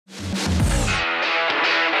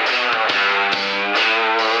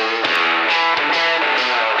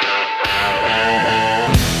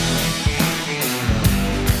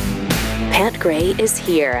Gray is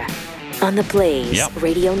here on the Blaze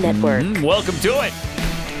Radio Network. Welcome to it.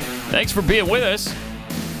 Thanks for being with us.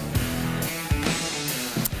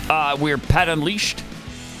 We're Pat Unleashed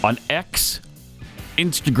on X,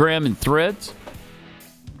 Instagram, and Threads.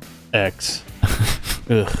 X.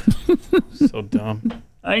 Ugh. So dumb.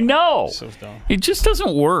 I know. So dumb. It just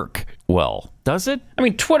doesn't work well, does it? I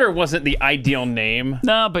mean, Twitter wasn't the ideal name.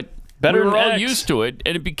 No, but Better we were than all X. used to it,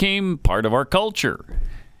 and it became part of our culture.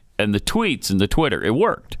 And the tweets and the Twitter, it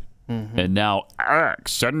worked. And now,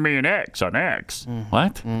 X, send me an X on X.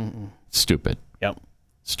 What? Stupid. Yep.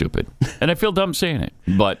 Stupid. And I feel dumb saying it.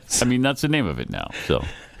 But, I mean, that's the name of it now. So,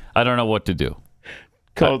 I don't know what to do.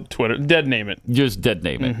 Call Twitter. Dead name it. Just dead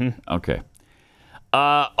name it. Okay.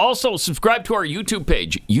 Also, subscribe to our YouTube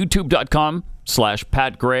page,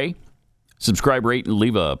 youtube.com/Pat Gray. Subscribe, rate, and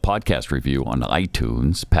leave a podcast review on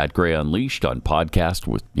iTunes. Pat Gray Unleashed on podcast.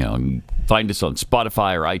 With find us on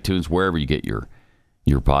Spotify or iTunes, wherever you get your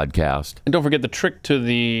podcast. And don't forget the trick to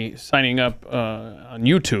the signing up on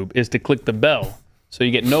YouTube is to click the bell so you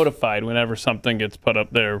get notified whenever something gets put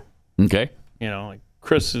up there. Okay. Like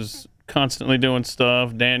Chris is constantly doing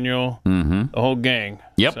stuff, Daniel, the whole gang.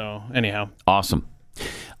 Yep. So anyhow. Awesome.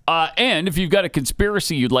 And if you've got a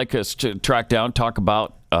conspiracy you'd like us to track down, talk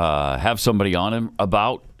about, have somebody on him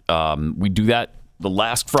about, we do that the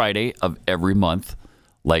last Friday of every month.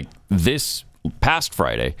 Like this past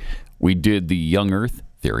Friday, we did the Young Earth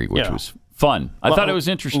theory, which was fun. I thought it was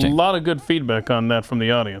interesting. A lot of good feedback on that from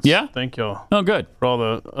the audience. Yeah? Thank y'all. Oh, good. For all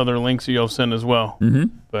the other links y'all send as well.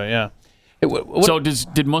 But yeah. So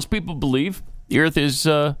did most people believe the Earth is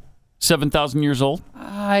 7,000 years old?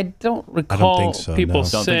 I don't recall think so, people no.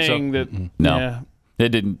 Don't think so? saying that. No. Yeah. It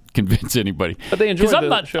didn't convince anybody. But they enjoyed 'Cause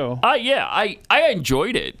the show. I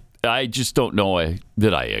enjoyed it. I just don't know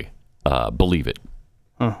that I believe it.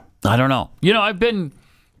 Huh. I don't know. I've been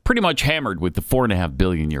pretty much hammered with the 4.5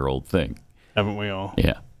 billion year old thing. Haven't we all?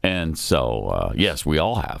 Yeah. And so, yes, we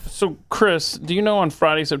all have. So, Chris, do you know on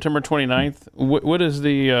Friday, September 29th, what is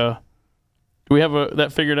the... do we have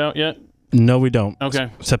that figured out yet? No, we don't.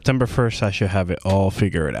 Okay. September 1st, I should have it all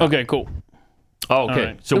figured out. Okay, cool. Oh, okay.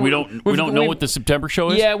 Right. So we don't know what the September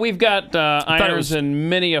show is? Yeah, we've got irons was- and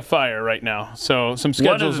many a fire right now. So some One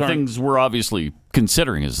schedules of the things we're obviously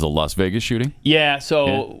considering is the Las Vegas shooting. Yeah,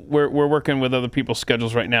 so we're working with other people's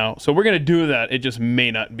schedules right now. So we're going to do that. It just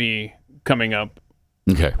may not be coming up.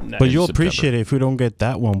 Okay. But you'll September. appreciate it if we don't get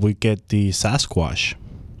that one. We get the Sasquatch.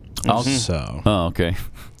 So Oh, okay.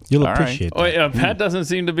 you'll All right. appreciate Oh, that. yeah, Pat doesn't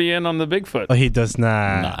seem to be in on the Bigfoot. Oh, he does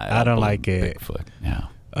not. Nah, I don't like it. Bigfoot. Yeah.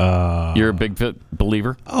 Uh, You're a Bigfoot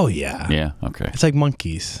believer? oh, yeah. Yeah. Okay. It's like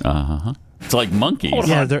monkeys. Uh-huh. It's like monkeys.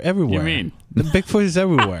 Yeah, they're everywhere. You mean? The Bigfoot is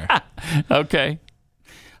everywhere. Okay.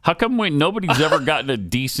 How come nobody's ever gotten a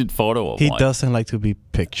decent photo of He one? doesn't like to be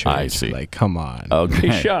pictured. I see. Like, come on. Okay.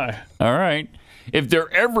 He's shy. All right. If they're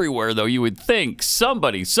everywhere, though, you would think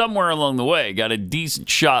somebody somewhere along the way got a decent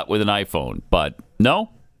shot with an iPhone. But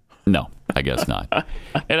no, I guess not.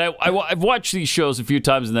 And I've watched these shows a few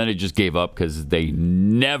times, and then I just gave up because they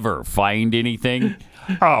never find anything.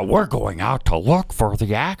 Oh, we're going out to look for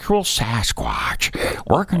the actual Sasquatch.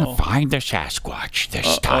 We're going to find the Sasquatch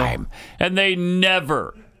this time. And they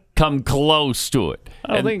never come close to it.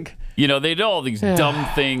 I don't think... they do all these dumb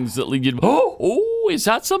things that lead you to, oh, is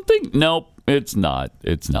that something? Nope, it's not.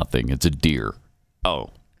 It's nothing. It's a deer.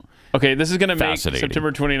 Oh. Okay, this is going to make Fascinating.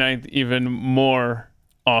 September 29th even more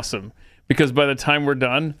awesome because by the time we're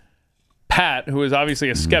done, Pat, who is obviously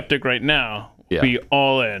a skeptic right now, will be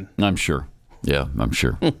all in. I'm sure. Yeah, I'm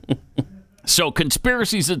sure. So,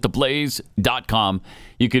 conspiracies@theblaze.com.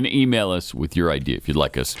 You can email us with your idea if you'd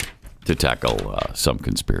like us to tackle some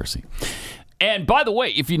conspiracy. And by the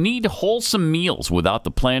way, if you need wholesome meals without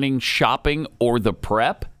the planning, shopping, or the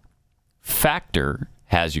prep, Factor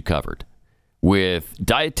has you covered. With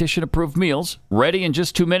dietitian-approved meals ready in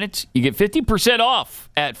just 2 minutes, you get 50%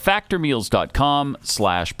 off at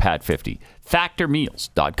factormeals.com/Pat50.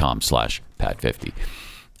 Factormeals.com/Pat50.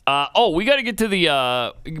 We got to get to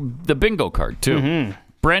the bingo card, too.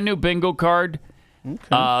 Brand new bingo card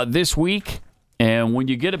this week. And when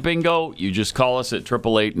you get a bingo, you just call us at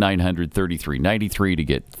 888-900-3393 to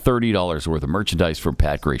get $30 worth of merchandise from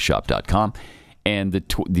PatGrayShop.com and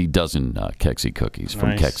the dozen Kexi cookies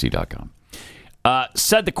from Kexi.com.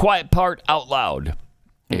 Said the quiet part out loud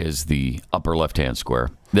is the upper left-hand square.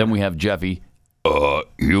 Then we have Jeffy.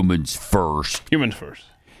 Humans first. Humans first.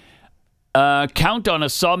 Count on a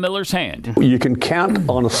sawmiller's hand. You can count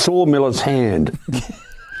on a sawmiller's hand.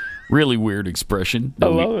 Really weird expression. I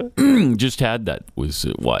love it. Just had that. Was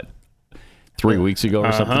it, 3 weeks ago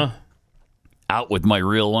or something? Out with my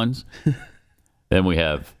real ones. Then we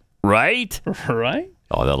have Right? Right?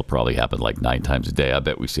 Oh, that'll probably happen like 9 times a day. I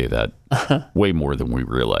bet we say that way more than we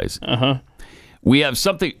realize. We have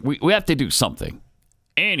something. We have to do something.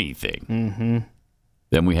 Anything. Mm-hmm.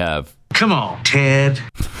 Then we have... Come on, Ted.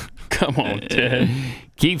 Come on, Ted.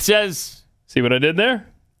 Keith says... See what I did there?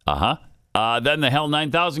 Then the Hell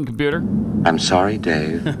 9000 computer. I'm sorry,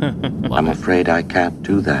 Dave. I'm afraid I can't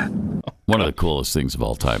do that. One of the coolest things of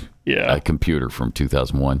all time. Yeah. A computer from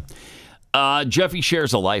 2001. Jeffy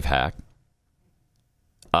shares a life hack.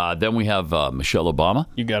 Then we have Michelle Obama.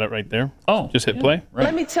 You got it right there. Oh. Just hit play. Right.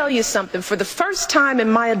 Let me tell you something. For the first time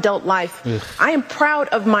in my adult life, I am proud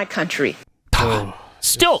of my country.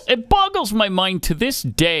 Still, it boggles my mind to this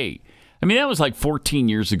day. I mean, that was like 14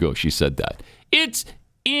 years ago she said that. It's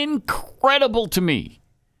incredible to me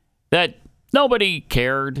that nobody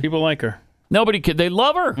cared. People like her. Nobody cared. They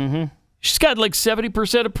love her. Mm-hmm. She's got like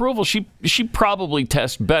 70% approval. She probably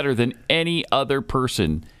tests better than any other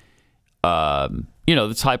person,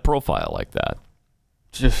 that's high profile like that.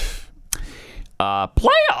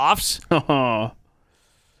 Playoffs.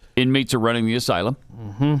 Inmates are running the asylum.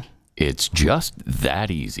 Mm-hmm. It's just that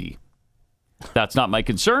easy. That's not my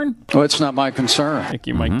concern. Oh, it's not my concern. Thank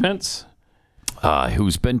you, Mike Pence.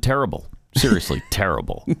 Who's been terrible. Seriously,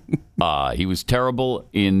 terrible. He was terrible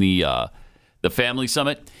in the family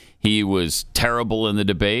summit. He was terrible in the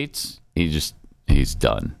debates. He's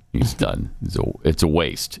done. He's done. It's a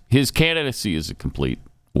waste. His candidacy is a complete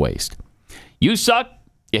waste. You suck.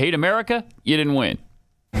 You hate America. You didn't win.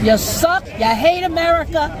 You suck, you hate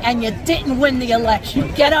America, and you didn't win the election.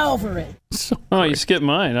 Get over it. You skipped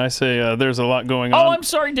mine. I say there's a lot going on. Oh, I'm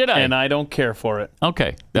sorry, did I? And I don't care for it.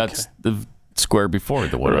 Okay, that's the square before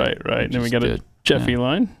the one. Right. Then we got a Jeffy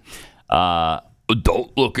line.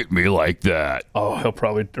 Don't look at me like that. Oh, he'll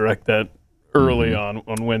probably direct that early on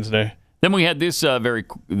Wednesday. Then we had this very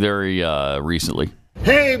recently.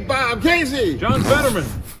 Hey, Bob Casey. John Fetterman.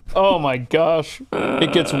 Oh, my gosh.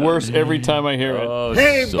 It gets worse every time I hear it. Oh,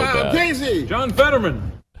 hey, so Bob bad. Casey. John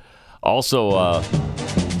Fetterman. Also, on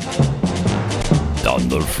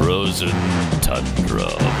the frozen tundra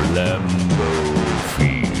of Lambeau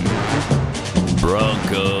Field,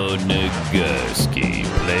 Bronco Nagurski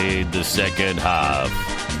played the second half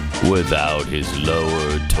without his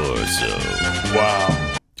lower torso.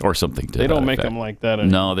 Wow. Or something to that They don't make effect. them like that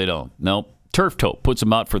anymore. No, they don't. Nope. Turf toe puts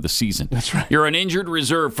him out for the season. That's right. You're an injured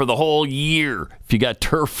reserve for the whole year if you got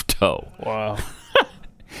turf toe. Wow.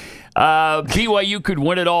 BYU could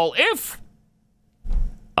win it all if.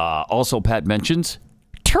 Also, Pat mentions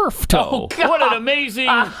turf toe. Oh, what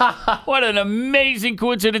an amazing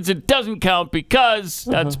coincidence. It doesn't count because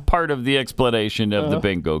that's part of the explanation of the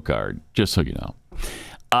bingo card. Just so you know.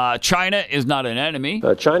 China is not an enemy.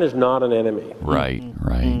 China's not an enemy. Right.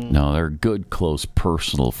 No, they're a good, close,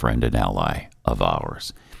 personal friend and ally of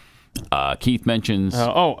ours. Keith mentions...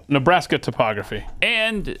 Nebraska topography.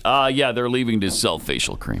 And, they're leaving to sell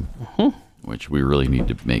facial cream, which we really need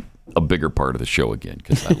to make a bigger part of the show again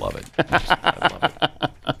because I love it. I love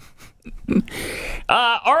it.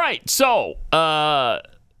 All right, so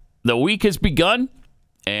the week has begun,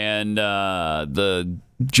 and the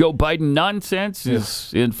Joe Biden nonsense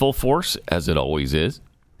is in full force, as it always is.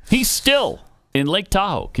 He's still in Lake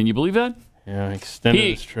Tahoe. Can you believe that? Yeah, extended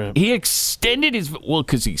his trip. He extended his... Well,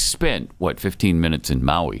 because he spent, 15 minutes in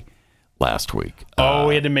Maui last week. He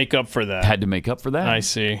had to make up for that. Had to make up for that. I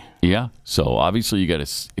see. Yeah. So, obviously, you got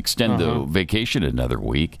to extend the vacation another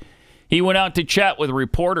week. He went out to chat with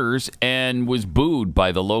reporters and was booed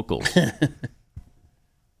by the locals.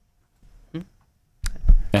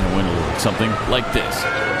 And it went a little something like this.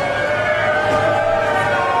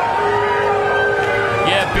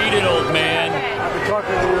 Yeah, beat it, old man. I've been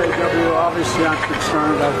talking to UAW. Obviously, I'm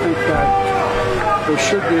concerned. I think that there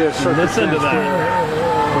should be a circumstance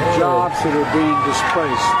for jobs that are being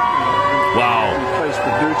displaced. Wow. Replaced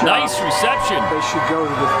with new jobs. Nice reception. They should go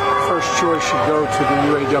to the first choice should go to the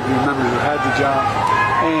UAW members who had the job,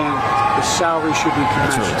 and the salary should be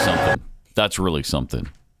commensurate. That's really something.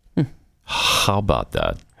 How about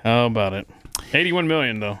that? How about it? 81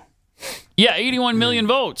 million, though. Yeah, 81 million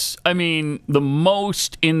votes. I mean, the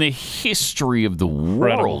most in the history of the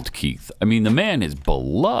world, Keith. I mean, the man is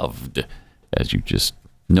beloved, as you just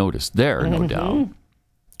noticed there, no doubt.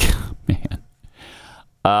 Man.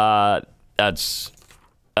 That's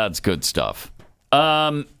good stuff.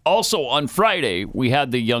 Also, on Friday, we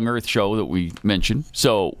had the Young Earth show that we mentioned,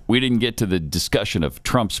 so we didn't get to the discussion of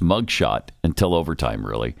Trump's mugshot until overtime,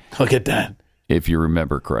 really. Look at that. If you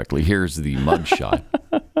remember correctly, here's the mugshot.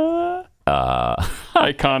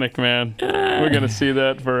 Iconic, man. We're going to see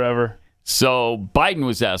that forever. So Biden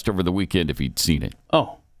was asked over the weekend if he'd seen it.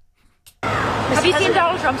 Oh. Have you seen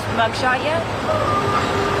Donald Trump's mugshot yet?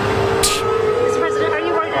 Mr. President, are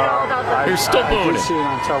you worried at all about that? You're still booing I did it. see it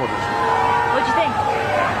on television. What'd you think?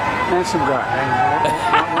 Handsome guy.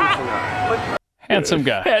 Handsome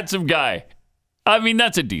guy. Handsome guy. I mean,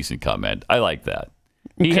 that's a decent comment. I like that.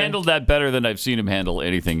 He handled that better than I've seen him handle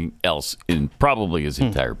anything else in probably his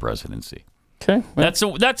entire presidency. Okay.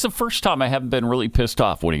 Well. That's the first time I haven't been really pissed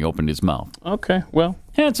off when he opened his mouth. Okay. Well,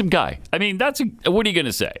 handsome guy. I mean, what are you going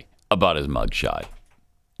to say about his mugshot?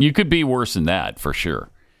 You could be worse than that for sure.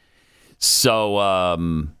 So,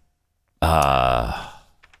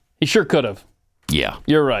 he sure could have. Yeah.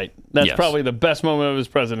 You're right. That's Yes. probably the best moment of his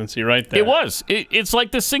presidency right there. It was. It's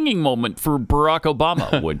like the singing moment for Barack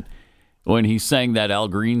Obama when he sang that Al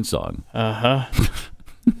Green song. Uh-huh.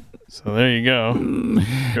 So there you go.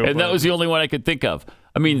 And that was the only one I could think of.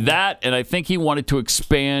 I mean, that, and I think he wanted to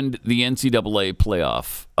expand the NCAA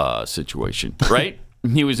playoff situation, right?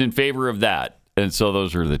 He was in favor of that. And so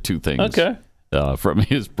those are the two things from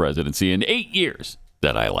his presidency in 8 years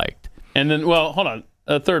that I liked. And then, well, hold on.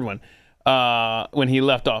 A third one. When he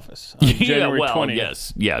left office on January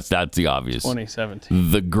 20th. Yes, that's the obvious.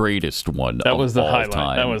 2017. The greatest one That was the all highlight.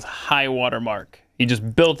 time. That was high water mark. He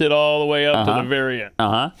just built it all the way up to the very end.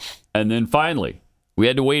 And then finally, we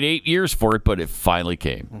had to wait 8 years for it, but it finally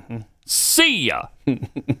came. See ya!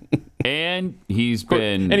 And he's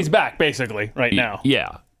been... And he's back, basically, right now.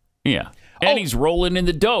 Yeah. And he's rolling in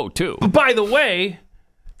the dough, too. By the way,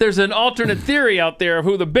 there's an alternate theory out there of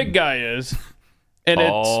who the big guy is. And it's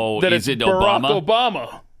Barack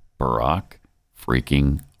Obama. Barack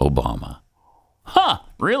freaking Obama. Huh,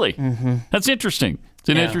 really? That's interesting. It's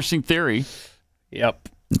an interesting theory. Yep.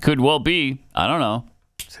 It could well be. I don't know.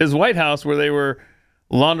 It's his White House where they were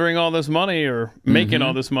laundering all this money or making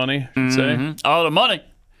all this money, I should say. All the money.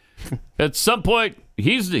 At some point,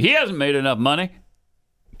 he hasn't made enough money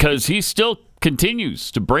because he still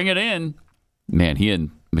continues to bring it in. Man, he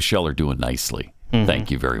and Michelle are doing nicely.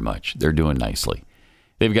 Thank you very much. They're doing nicely.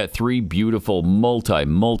 They've got 3 beautiful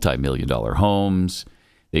multi-million-dollar homes.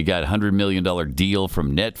 They got a $100 million deal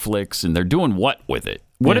from Netflix, and they're doing what with it?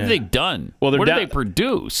 What have they done? Well, what have they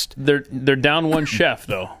produced? They're down one chef,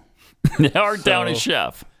 though. They are down a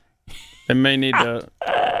chef. They may need to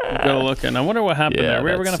go look. And I wonder what happened there. Are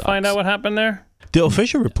we ever going to find out what happened there? The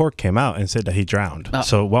official report came out and said that he drowned.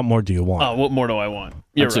 So what more do you want? Oh, what more do I want?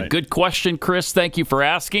 That's a good question, Chris. Thank you for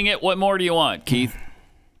asking it. What more do you want, Keith?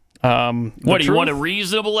 What do you want? A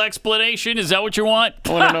reasonable explanation? Is that what you want?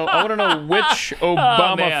 I want to know which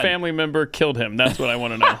Obama family member killed him. That's what I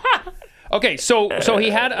want to know. Okay, so he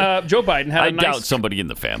had Joe Biden had. I doubt somebody in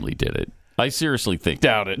the family did it. I seriously think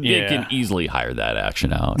doubt it. They can easily hire that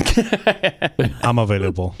action out. I'm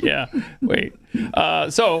available. Yeah. Wait.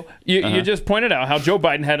 So you just pointed out how Joe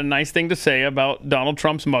Biden had a nice thing to say about Donald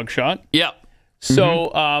Trump's mugshot. Yeah.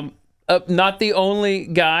 So not the only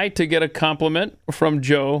guy to get a compliment from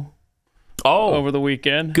Joe. Over the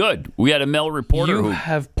weekend. Good. We had a male reporter You who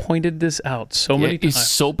have pointed this out so many times. It's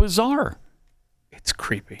so bizarre. It's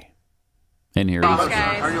creepy. And here he is. I'll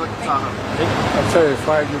tell you, if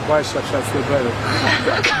I had your biceps, I'd feel better.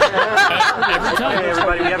 Every time. Hey,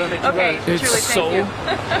 everybody, we have a picture. Okay, It's truly, so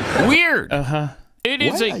thank you. weird. It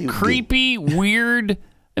is a creepy, weird.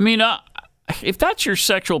 I mean, if that's your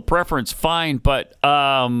sexual preference, fine. But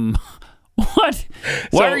what?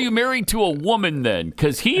 Why are you married to a woman then?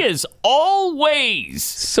 Because he is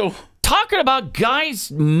always talking about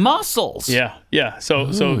guys' muscles. Yeah.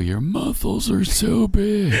 So your muscles are so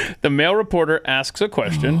big. The male reporter asks a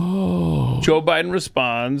question. Joe Biden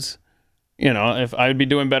responds, if I'd be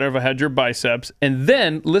doing better if I had your biceps. And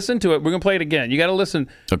then listen to it. We're going to play it again. You got to listen.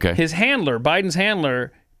 Okay. His handler, Biden's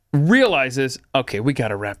handler, realizes, okay, we got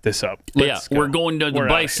to wrap this up. Let's go. We're going to the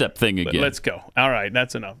bicep thing again. Let's go. All right,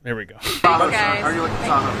 that's enough. Here we go. I'll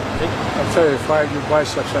tell you, if I had your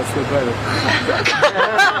biceps, I'd feel better.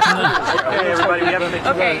 Hey, everybody, we have a picture.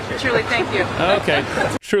 Okay, truly, thank you. Okay,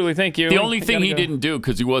 truly, thank you. The only thing he didn't do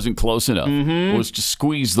because he wasn't close enough was to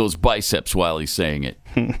squeeze those biceps while he's saying it.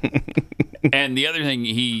 And the other thing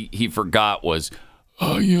he forgot was,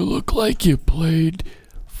 you look like you played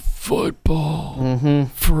football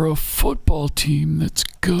for a football team that's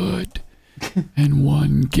good and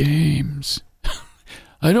won games.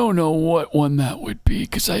 I don't know what one that would be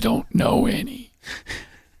because I don't know any.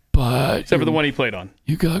 But except for the one he played on.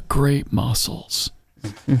 You got great muscles.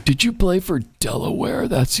 Did you play for Delaware?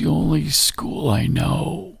 That's the only school I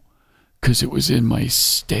know because it was in my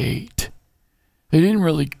state. I didn't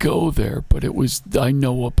really go there, but I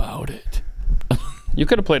know about it. You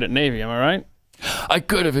could have played at Navy, am I right? I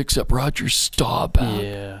could have, except Roger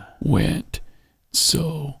Staubach went.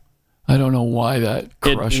 So I don't know why that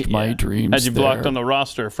crushed my dreams. Had you blocked on the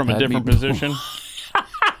roster from a different position?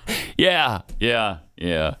 Yeah.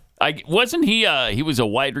 Wasn't he? He was a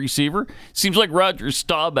wide receiver. Seems like Roger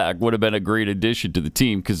Staubach would have been a great addition to the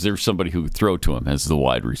team because there's somebody who would throw to him as the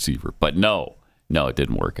wide receiver. But no, it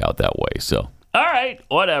didn't work out that way. So, all right,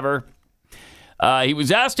 whatever. He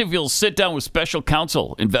was asked if he'll sit down with special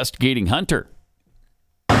counsel investigating Hunter.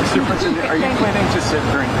 Mr. President, are you planning to sit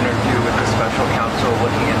for an interview with the special counsel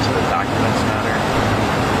looking into the documents matter?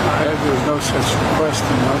 There's no such request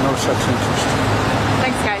and no such interest.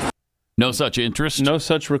 Thanks, guys. No such interest? No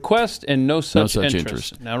such request and no such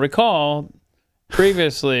interest. Now recall,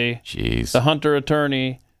 previously, the Hunter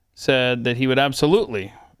attorney said that he would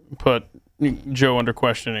absolutely put Joe under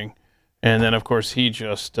questioning. And then, of course, he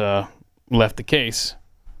just left the case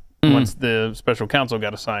once the special counsel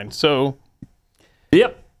got assigned. So,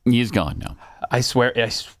 yep, he's gone now. I swear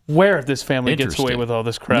if this family gets away with all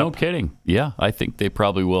this crap. No kidding. Yeah, I think they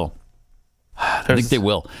probably will. I think they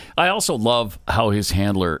will. I also love how his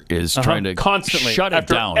handler is trying to constantly shut it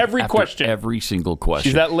down every question, every single question.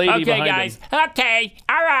 She's that lady okay, behind guys. him. Okay,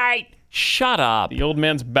 all right. Shut up. The old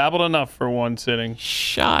man's babbled enough for one sitting.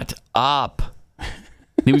 Shut up.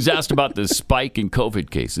 He was asked about the spike in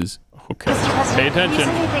COVID cases. Okay, pay attention. Can you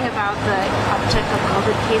say anything about the uptick of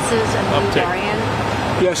COVID cases and the new variant?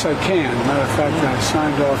 Yes, I can. Matter of fact, I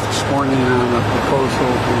signed off this morning on a proposal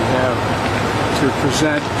we have to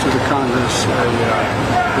present to the Congress a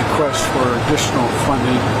request for additional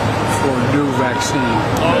funding for new vaccine.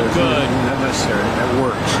 Oh, good. Not necessary. That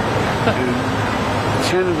works. And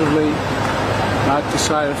tentatively, not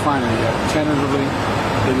decided finally yet, tentatively,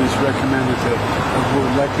 it is recommended that, it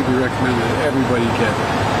would likely be recommended that everybody get it,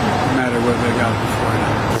 no matter whether they got it before or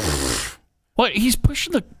not. What? He's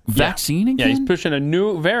pushing the vaccine again? Yeah, he's pushing a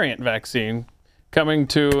new variant vaccine coming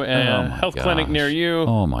to a health clinic near you.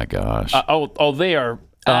 Oh, my gosh. They are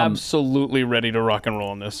absolutely ready to rock and roll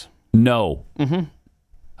on this. No. Mm-hmm.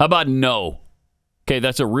 How about no? Okay,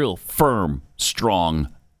 that's a real firm,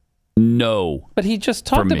 strong no. But he just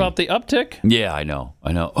talked about the uptick. Yeah, I know.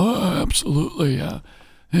 Oh, absolutely, yeah.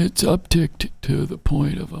 It's upticked to the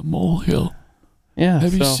point of a molehill. Yeah.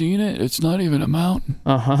 Have you seen it? It's not even a mountain.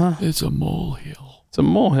 Uh-huh. It's a molehill. It's a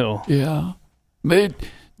molehill. Yeah. It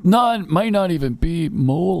might not even be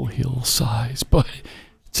molehill size, but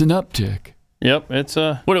it's an uptick. Yep, it's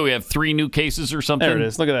a... What do we have, 3 new cases or something? There it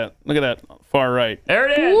is. Look at that far right. There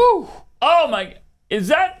it is. Woo! Oh, my... Is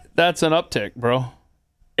that... That's an uptick, bro.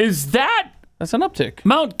 Is that... That's an uptick.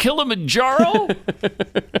 Mount Kilimanjaro?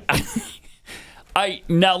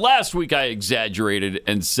 Now, last week I exaggerated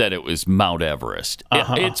and said it was Mount Everest.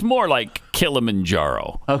 It's more like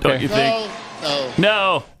Kilimanjaro. Okay. Don't you think?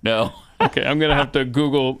 No. Okay, I'm going to have to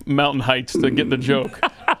Google mountain heights to get the joke.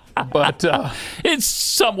 But it's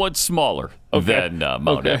somewhat smaller than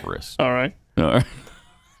Mount Everest. All right.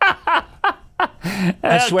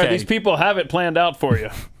 I swear, these people have it planned out for you.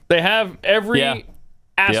 They have every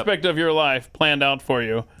aspect of your life planned out for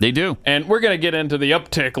you. They do. And we're going to get into the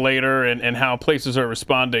uptick later and how places are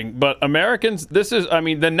responding. But Americans,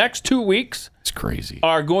 the next 2 weeks it's crazy.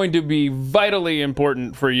 Are going to be vitally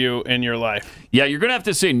important for you in your life. Yeah, you're going to have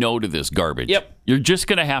to say no to this garbage. Yep. You're just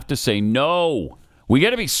going to have to say no. We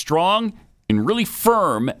got to be strong and really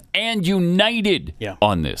firm and united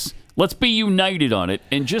on this. Let's be united on it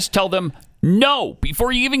and just tell them no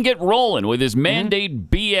before you even get rolling with this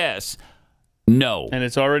mandate BS. No. And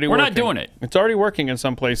it's already working. We're not doing it. It's already working in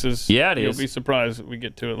some places. Yeah, it is. You'll be surprised if we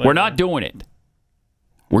get to it later. We're not doing it.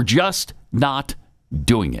 We're just not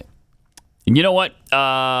doing it. And you know what?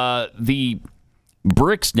 The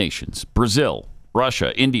BRICS nations, Brazil,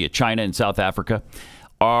 Russia, India, China, and South Africa,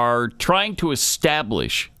 are trying to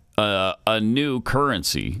establish a new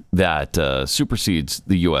currency that supersedes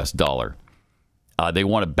the U.S. dollar. They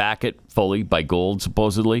want to back it fully by gold,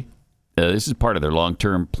 supposedly. This is part of their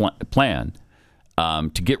long-term plan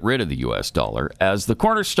to get rid of the U.S. dollar as the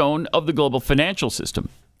cornerstone of the global financial system.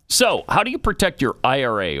 So, how do you protect your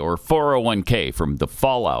IRA or 401k from the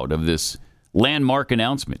fallout of this landmark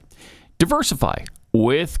announcement? Diversify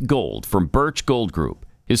with gold from Birch Gold Group.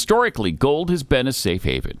 Historically, gold has been a safe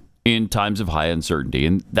haven in times of high uncertainty,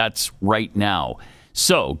 and that's right now.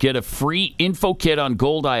 So, get a free info kit on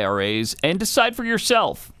gold IRAs and decide for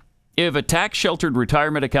yourself if a tax-sheltered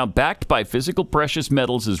retirement account backed by physical precious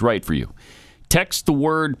metals is right for you. Text the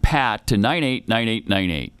word PAT to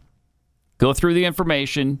 989898. Go through the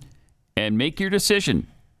information and make your decision.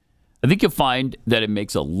 I think you'll find that it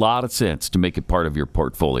makes a lot of sense to make it part of your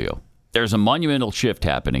portfolio. There's a monumental shift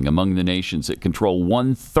happening among the nations that control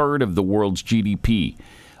 1/3 of the world's GDP.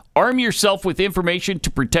 Arm yourself with information to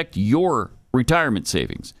protect your retirement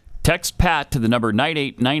savings. Text Pat to the number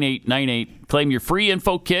 989898. Claim your free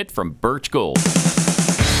info kit from Birch Gold.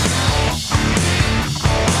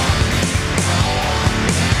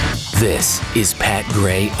 This is Pat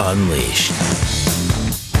Gray Unleashed.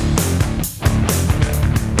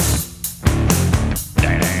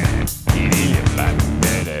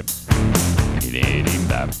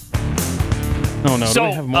 Oh, no. So, do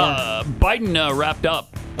we have more? Biden wrapped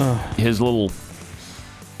up his little,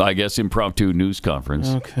 I guess, impromptu news conference.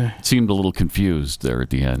 Okay. Seemed a little confused there at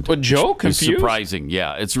the end. What, Joe? Confused? It's surprising.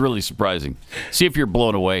 Yeah, it's really surprising. See if you're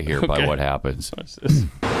blown away here by what happens. What's this?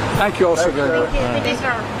 Thank you all so very much.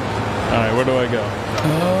 All right, where do I go?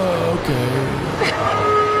 Oh, okay.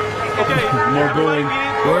 Okay. More booing.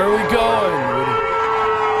 Where are we going?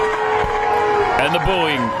 And the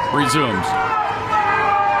booing resumes.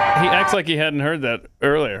 He acts like he hadn't heard that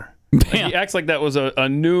earlier. Like he acts like that was a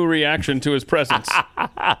new reaction to his presence.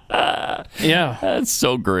 Yeah. That's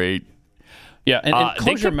so great. Yeah, and they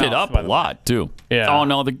close your kept mouth, it up by a the lot, too. Yeah. Oh,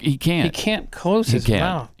 no, he can't. He can't close his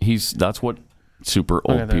mouth. That's what super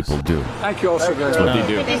old people do. Thank you all so very much. That's what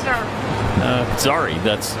they do. Sorry, maybe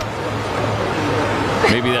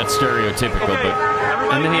that's stereotypical, but...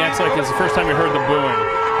 And then he acts like it's the first time he heard the booing.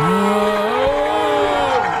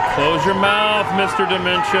 Close your mouth, Mr.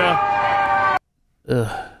 Dementia.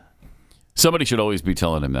 Ugh. Somebody should always be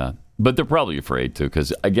telling him that. But they're probably afraid to,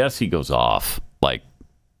 because I guess he goes off, like,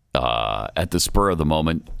 at the spur of the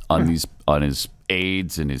moment on his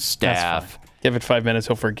aides and his staff. Give it 5 minutes,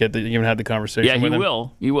 he'll forget that you even had the conversation with him. Yeah, he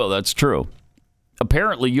will. He will. That's true.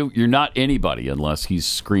 Apparently, you're not anybody unless he's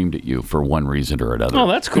screamed at you for one reason or another. Oh,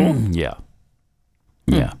 that's cool. Yeah.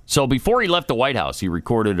 Yeah. So before he left the White House, he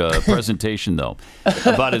recorded a presentation, though,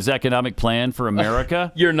 about his economic plan for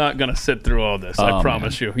America. You're not going to sit through all this. I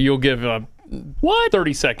promise you. You'll give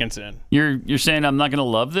 30 seconds in. You're saying I'm not going to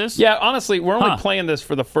love this? Yeah, honestly, we're only playing this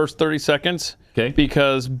for the first 30 seconds. Okay.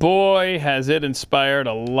 Because, boy, has it inspired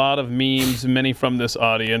a lot of memes, many from this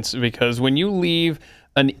audience. Because when you leave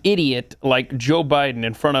an idiot like Joe Biden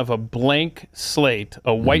in front of a blank slate,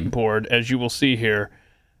 a whiteboard, as you will see here,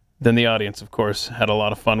 then the audience, of course, had a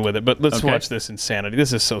lot of fun with it. But let's watch this insanity.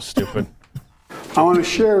 This is so stupid. I want to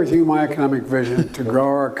share with you my economic vision to grow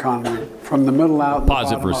our economy from the middle out.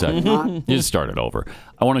 Pause it for a second. Just start it over.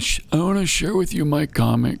 I want to share with you my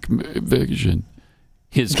comic vision.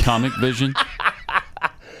 His comic vision.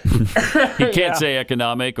 He can't say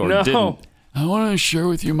economic or didn't. I want to share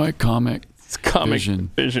with you my comic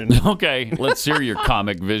vision. Okay, let's hear your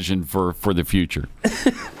comic vision for the future.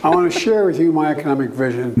 I want to share with you my economic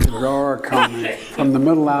vision to grow our economy from the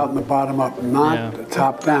middle out and the bottom up, not the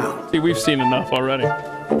top down. See, we've seen enough already.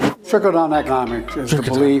 Trickle-down economics is the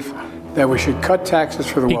belief that we should cut taxes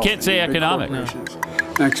for the wealthy. He can't say economic.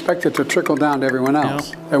 And expect it to trickle down to everyone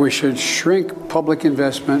else. That we should shrink public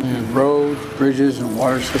investment in roads, bridges, and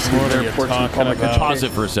water systems, airports, and public education. Pause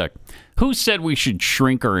it for a sec. Who said we should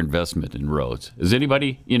shrink our investment in roads? Is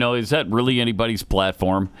anybody, is that really anybody's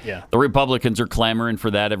platform? Yeah. The Republicans are clamoring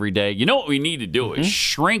for that every day. You know what we need to do is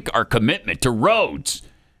shrink our commitment to roads.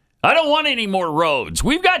 I don't want any more roads.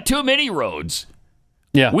 We've got too many roads.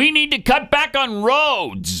 Yeah. We need to cut back on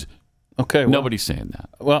roads. Okay. Nobody's saying that.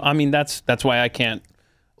 Well, I mean, that's why I can't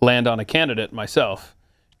land on a candidate myself.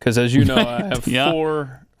 Because as you know, I have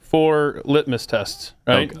four litmus tests,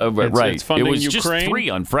 right? Right. It's funding it was Ukraine. just 3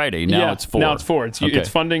 on Friday. Now it's 4. Now it's 4. It's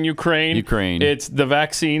funding Ukraine. It's the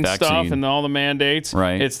vaccine stuff and all the mandates.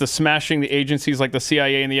 Right. It's the smashing the agencies like the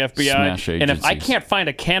CIA and the FBI. Smash and if I can't find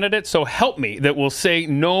a candidate, so help me, that will say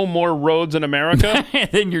no more roads in America,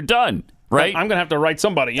 then you're done. Right? I'm going to have to write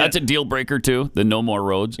somebody in. That's a deal breaker, too, the no more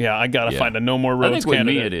roads. Yeah, I got to find a no more roads I think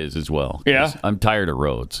candidate. with me it is as well. Yeah? I'm tired of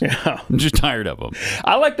roads. Yeah. I'm just tired of them.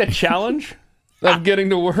 I like the challenge of getting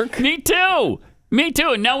to work. Me too.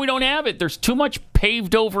 And now we don't have it. There's too much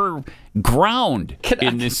paved over ground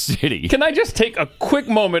in this city. Can I just take a quick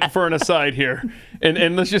moment for an aside here?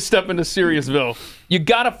 And let's just step into Seriousville. You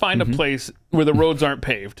got to find a place where the roads aren't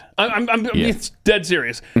paved. I'm it's dead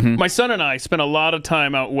serious. My son and I spent a lot of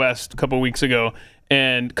time out west a couple of weeks ago,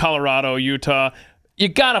 and Colorado, Utah. You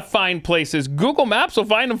got to find places. Google Maps will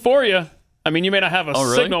find them for you. I mean, you may not have a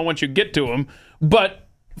signal once you get to them, but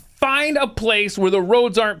find a place where the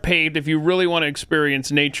roads aren't paved if you really want to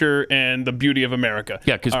experience nature and the beauty of America.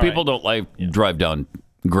 Yeah, because people don't drive down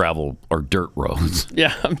gravel or dirt roads.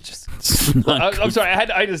 Yeah, I'm sorry. I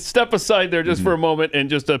had to step aside there just for a moment and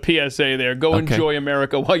just a PSA there. Go enjoy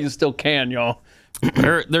America while you still can, y'all.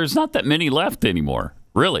 There's not that many left anymore,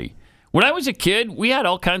 really. When I was a kid, we had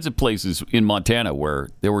all kinds of places in Montana where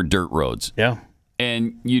there were dirt roads. Yeah.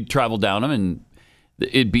 And you'd travel down them, and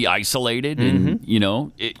it'd be isolated, and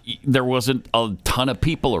there wasn't a ton of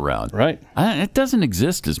people around. Right. It doesn't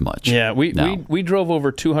exist as much. Yeah, we drove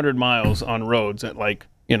over 200 miles on roads at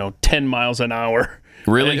 10 miles an hour.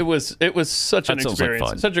 Really? It was such an experience,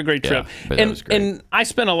 fun. such a great trip. And I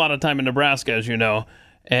spent a lot of time in Nebraska, as you know,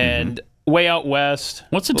 and way out west.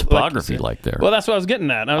 What's the topography like there? Well, that's what I was getting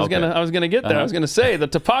at. I was gonna get there. I was gonna say the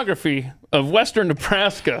topography of western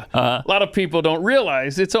Nebraska. A lot of people don't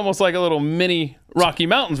realize it's almost like a little mini Rocky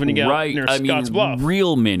Mountains when you get out near Scotts Bluff.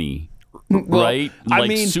 Real mini. Right?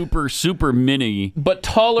 Super mini. But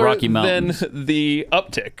taller Rocky than Mountains. the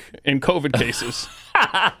uptick in COVID cases.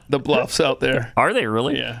 The bluffs out there. Are they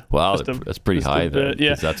really? Yeah. Wow, that's pretty high then.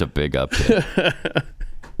 Yeah. That's a big uptick.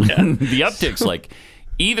 The uptick's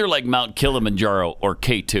either like Mount Kilimanjaro or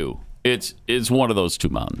K2. It's one of those two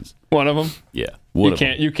mountains. One of them? Yeah.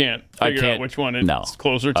 You can't figure out which one it's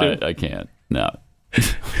closer to? I can't. No.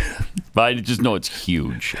 But I just know it's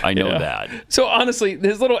huge. I know that. So honestly,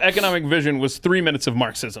 his little economic vision was 3 minutes of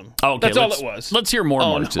Marxism. Okay, that's all it was. Let's hear more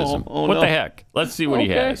Marxism. What the heck? Let's see what he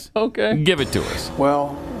has. Okay. Give it to us. Well,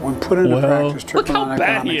 when put into practice, Look triple how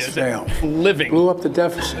bad he economics is failed. at living. Blew up the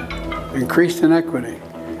deficit, increased inequity,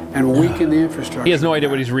 and weakened the infrastructure. He has no idea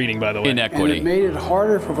what he's reading, by the way. Inequity. And it made it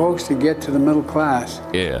harder for folks to get to the middle class.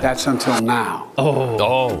 Yeah. That's until now.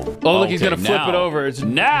 Look, he's going to flip it over. It's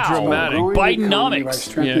dramatic.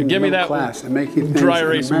 Bidenomics. Yeah, give me that dry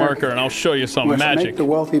erase marker, and I'll show you some magic. Make the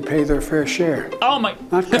wealthy pay their fair share. Oh, my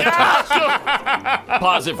God.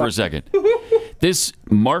 Pause it for a second. This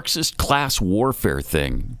Marxist class warfare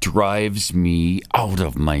thing drives me out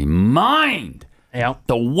of my mind. Yeah.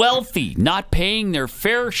 The wealthy not paying their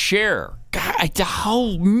fair share. God,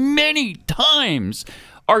 how many times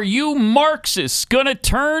are you Marxists going to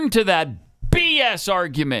turn to that BS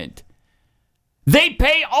argument? They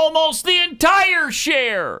pay almost the entire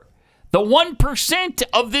share. The 1%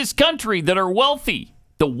 of this country that are wealthy,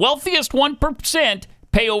 the wealthiest 1%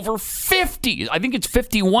 pay over 50. I think it's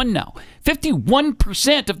 51 now.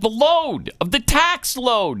 51% of the load, of the tax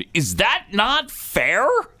load. Is that not fair?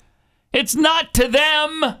 It's not to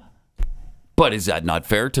them. But is that not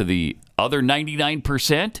fair to the other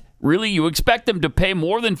 99%? Really? You expect them to pay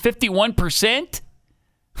more than 51%?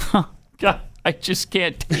 God, I just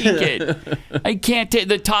can't take it. I can't take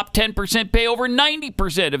the top 10% pay over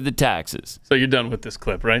 90% of the taxes. So you're done with this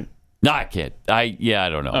clip, right? No, I can't. I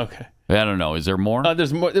don't know. Okay. I don't know. Is there more?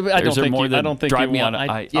 There's more. I don't think drive you me want.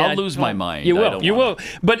 I'll lose my mind. You will. You will.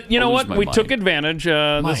 But you know what? We took advantage.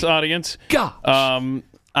 This audience. Gosh.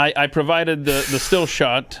 I provided the still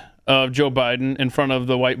shot of Joe Biden in front of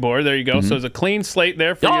the whiteboard. There you go. So there's a clean slate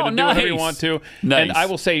there for you to do whatever you want to. Nice. And I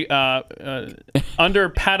will say, under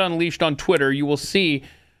Pat Unleashed on Twitter, you will see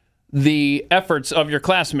the efforts of your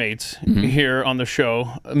classmates here on the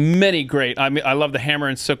show. Many great. I mean, I love the hammer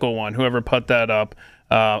and sickle one. Whoever put that up.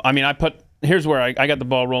 Here's where I got the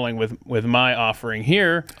ball rolling with my offering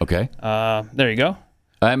here. Okay. There you go.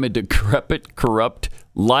 I'm a decrepit, corrupt,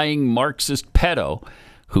 lying Marxist pedo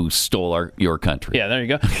who stole your country. Yeah, there you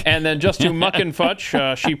go. And then just to muck and fudge,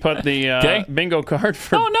 she put the bingo card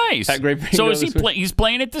for nice. That great bingo. So is he's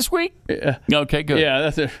playing it this week? Yeah. Okay, good. Yeah,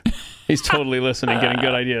 that's it. He's totally listening, getting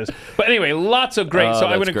good ideas. But anyway, lots of great. So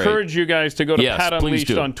I would encourage you guys to go to Pat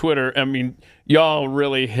Unleashed on Twitter. I mean, y'all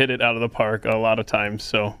really hit it out of the park a lot of times.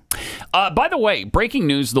 So, by the way, breaking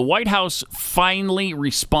news: the White House finally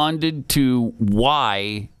responded to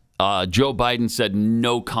why Joe Biden said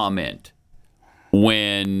no comment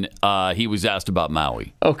when he was asked about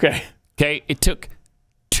Maui. Okay. It took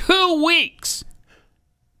 2 weeks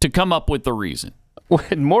to come up with the reason.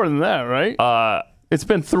 Wait, more than that, right? It's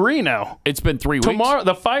been 3 now. It's been 3 weeks. Tomorrow,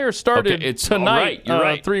 the fire started tonight. You're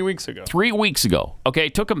right. 3 weeks ago. 3 weeks ago. Okay,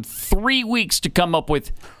 it took him 3 weeks to come up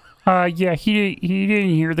with. He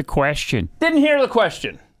didn't hear the question. Didn't hear the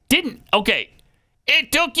question. Didn't. Okay.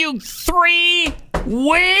 It took you 3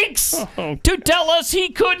 weeks to tell us he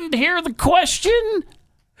couldn't hear the question?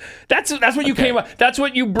 That's what you came up. That's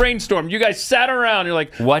what you brainstormed. You guys sat around. You're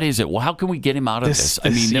like, what is it? Well, how can we get him out of this? I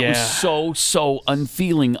mean, it was so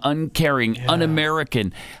unfeeling, uncaring,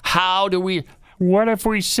 un-American. How do we? What if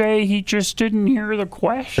we say he just didn't hear the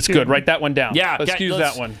question? That's good. Write that one down. Yeah, let's use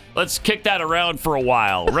that one. Let's kick that around for a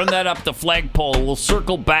while. Run that up the flagpole. We'll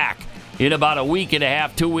circle back in about a week and a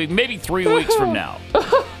half, 2 weeks, maybe 3 weeks from now.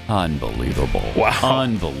 Unbelievable. Wow.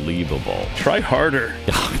 Unbelievable. Try harder.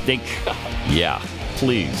 Yeah,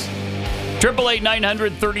 please.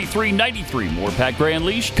 888-900-3393. More Pat Gray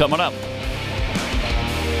Unleashed coming up.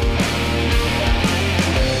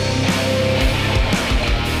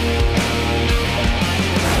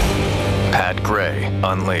 Pat Gray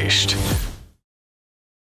Unleashed.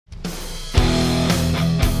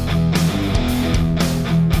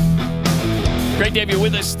 Great to have you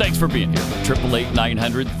with us. Thanks for being here.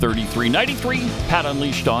 888-900-3393. Pat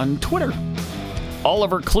Unleashed on Twitter.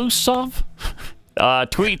 Oliver Klusov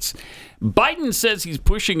tweets, Biden says he's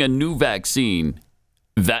pushing a new vaccine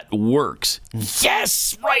that works.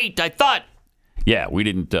 Yes, right. I thought. Yeah, we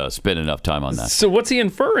didn't spend enough time on that. So what's he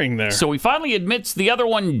inferring there? So he finally admits the other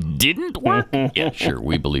one didn't work? Yeah, sure.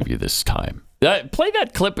 We believe you this time. Play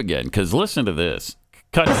that clip again, because listen to this.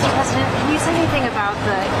 Mr. President, can you say anything about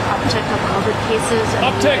the uptick of COVID cases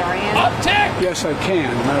and the variant? Uptick! Yes, I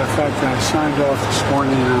can. Matter of fact, I signed off this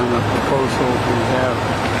morning on a proposal we have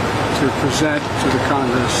to present to the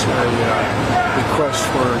Congress a request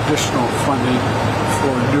for additional funding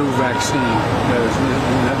for a new vaccine that is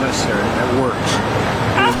necessary, that works.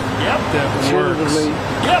 That works.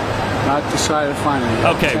 Not decided finally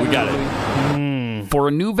yet. Okay, we got it. For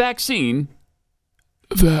a new vaccine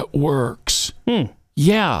that works.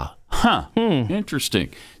 Yeah. Huh.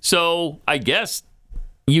 Interesting. So I guess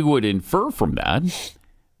you would infer from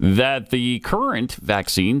that the current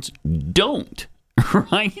vaccines don't,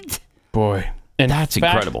 right? Boy. That's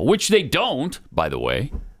incredible. Which they don't, by the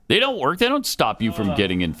way. They don't work. They don't stop you from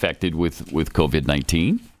getting infected with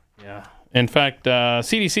COVID-19. Yeah. In fact,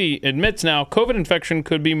 CDC admits now COVID infection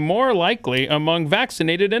could be more likely among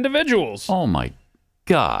vaccinated individuals. Oh, my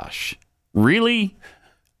gosh. Really?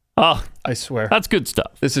 Oh, I swear. That's good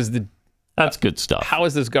stuff. That's good stuff. How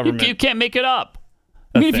is this government? You can't make it up.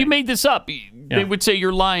 I mean, if you made this up, they would say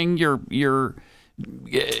you're lying, you're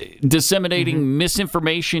disseminating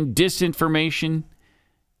misinformation, disinformation.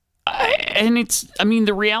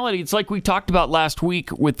 The reality, it's like we talked about last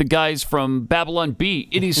week with the guys from Babylon Bee.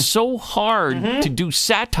 It is so hard to do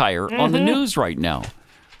satire on the news right now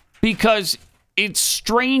because it's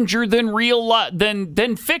stranger than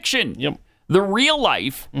than fiction. Yep. The real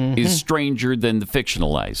life is stranger than the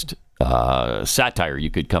fictionalized satire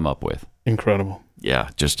you could come up with. Incredible. Yeah,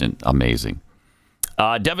 just amazing.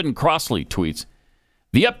 Devin Crossley tweets,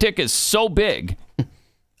 the uptick is so big,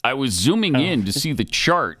 I was zooming in to see the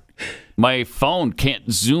chart. My phone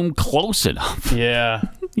can't zoom close enough. Yeah.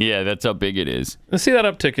 Yeah, that's how big it is. Let's see that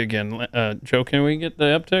uptick again. Joe, can we get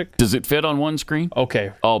the uptick? Does it fit on one screen?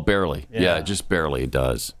 Okay. Oh, barely. Yeah, just barely it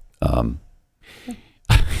does.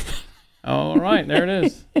 All right, there it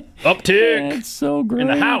is. Uptick. It's so great. In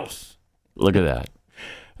the house. Look at that.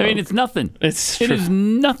 I mean, it's nothing. It is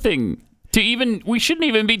nothing to even, we shouldn't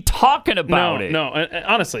even be talking about it. No,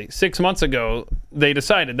 honestly, 6 months ago, they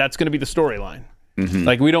decided that's going to be the storyline.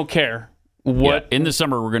 Like, we don't care what. Yeah. In the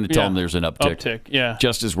summer, we're going to tell them there's an uptick. Uptick, yeah.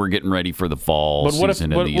 Just as we're getting ready for the fall season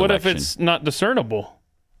and the election. What if it's not discernible?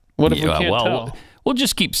 What if we can't tell? We'll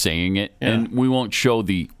just keep saying it, and we won't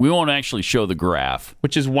actually show the graph.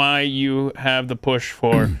 Which is why you have the push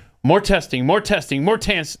for more testing, because they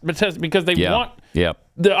want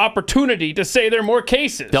the opportunity to say there are more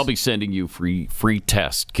cases. They'll be sending you free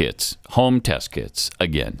test kits, home test kits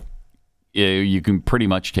again. You can pretty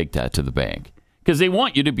much take that to the bank because they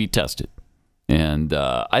want you to be tested. And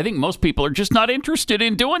I think most people are just not interested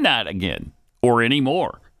in doing that again or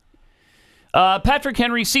anymore. Patrick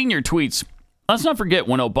Henry Sr. tweets, let's not forget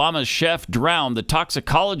when Obama's chef drowned, the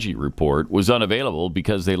toxicology report was unavailable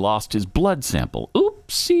because they lost his blood sample.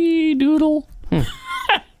 Oopsie doodle.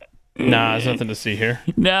 Nah, there's nothing to see here.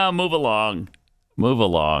 No, move along. Move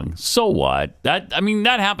along. So what? That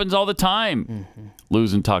happens all the time.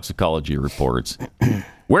 Losing toxicology reports.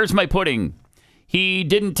 Where's my pudding? He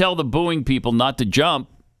didn't tell the booing people not to jump.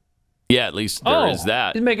 Yeah, at least there is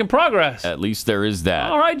that. He's making progress. At least there is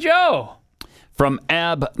that. All right, Joe. From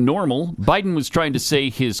abnormal, Biden was trying to say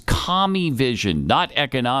his commie vision, not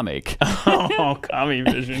economic. Oh, commie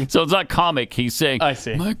vision. So it's not comic. He's saying, I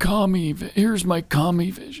see. Here's my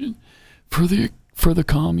commie vision for the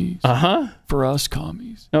commies. For us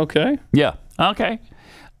commies. Okay. Yeah. Okay.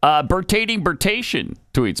 Bertation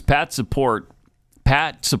tweets,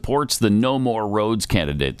 Pat supports the No More Roads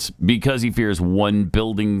candidates because he fears one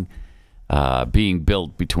building being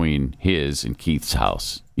built between his and Keith's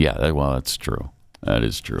house. Yeah, well, that's true. That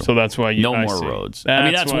is true. So that's why no more roads.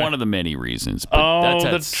 That's one of the many reasons. But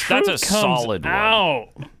that's a solid one.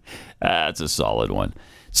 That's a solid one.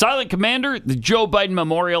 Silent Commander, the Joe Biden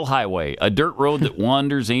Memorial Highway, a dirt road that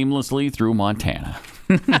wanders aimlessly through Montana.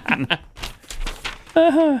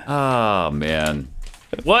 Oh, man.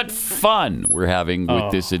 What fun we're having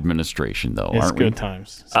with this administration, though, aren't we?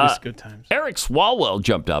 It's good times. Eric Swalwell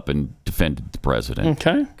jumped up and defended the president.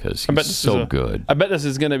 Okay. Because he's so good. I bet this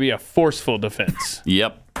is going to be a forceful defense.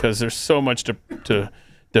 Yep. Because there's so much to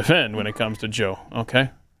defend when it comes to Joe. Okay?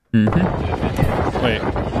 Wait,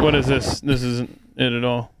 what is this? This isn't it at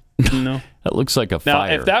all? No? That looks like a now,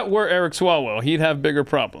 fire. If that were Eric Swalwell, he'd have bigger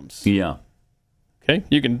problems. Yeah. Okay,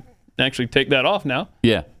 you can actually take that off now.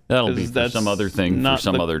 Yeah, that'll be for some other thing for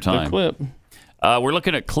some other time. The clip. We're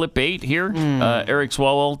looking at clip 8 here. Eric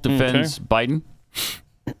Swalwell defends Biden.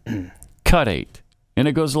 Cut 8. And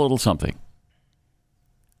it goes a little something.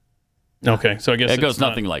 Okay, so I guess it goes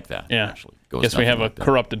nothing like that. Yeah, actually. Guess we have a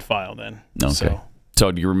corrupted file then. Okay.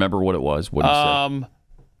 So do you remember what it was? What did you say?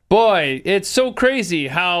 Boy, it's so crazy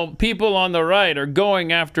how people on the right are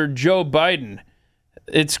going after Joe Biden.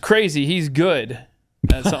 It's crazy. He's good.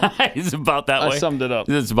 It's about that way. I summed it up.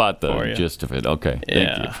 It's about the gist of it. Okay.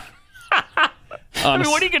 Thank you. I mean,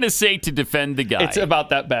 what are you going to say to defend the guy? It's about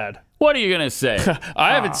that bad. What are you going to say?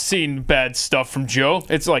 I haven't seen bad stuff from Joe.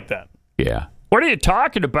 It's like that. Yeah. What are you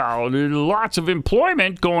talking about? There's lots of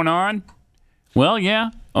employment going on. Well, yeah.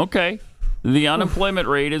 Okay. The unemployment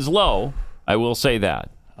rate is low. I will say that.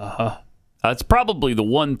 That's probably the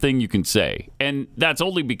one thing you can say. And that's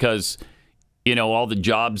only because, all the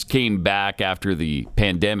jobs came back after the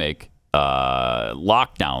pandemic.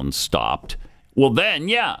 Lockdown stopped. Well, then,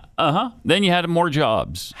 then you had more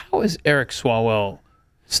jobs. How is Eric Swalwell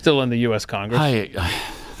still in the U.S. Congress?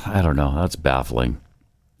 I don't know. That's baffling.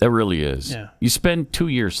 That really is. Yeah. You spend 2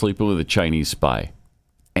 years sleeping with a Chinese spy.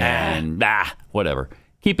 And, whatever.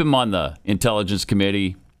 Keep him on the Intelligence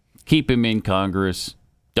Committee. Keep him in Congress.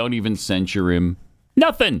 Don't even censure him.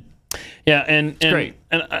 Nothing. Yeah, and great.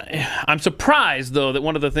 And I'm surprised, though, that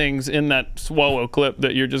one of the things in that Swalwell clip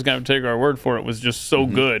that you're just going to take our word for it was just so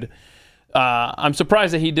good. I'm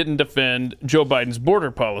surprised that he didn't defend Joe Biden's border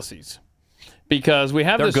policies. Because we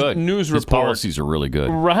have this news report. His policies are really good.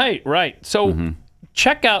 Right. So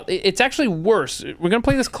check out, it's actually worse. We're going to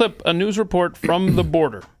play this clip, a news report from the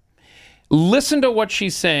border. Listen to what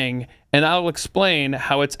she's saying, and I'll explain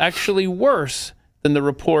how it's actually worse than the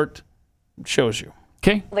report shows you.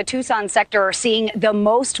 Okay. The Tucson sector are seeing the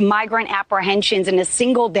most migrant apprehensions in a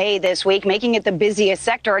single day this week, making it the busiest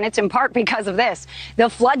sector. And it's in part because of this. The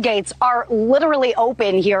floodgates are literally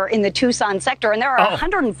open here in the Tucson sector. And there are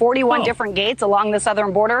 141 different gates along the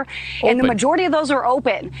southern border. And the majority of those are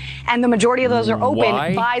open. And the majority of those are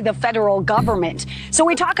open by the federal government. So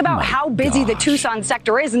we talk about how busy the Tucson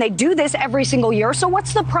sector is. And they do this every single year. So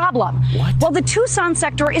what's the problem? Well, the Tucson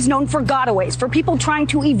sector is known for gotaways, for people trying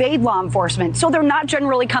to evade law enforcement. So they're not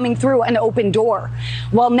generally coming through an open door.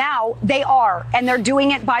 Well, now they are, and they're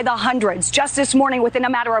doing it by the hundreds. Just this morning, within a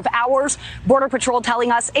matter of hours, Border Patrol telling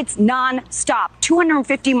us it's non-stop.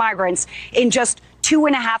 250 migrants in just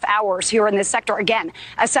 2.5 hours here in this sector. Again,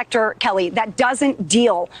 a sector, Kelly, that doesn't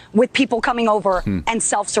deal with people coming over and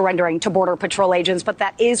self-surrendering to Border Patrol agents, but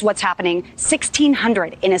that is what's happening.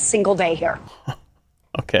 1,600 in a single day here.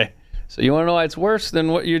 Okay. So you want to know why it's worse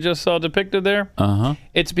than what you just saw depicted there?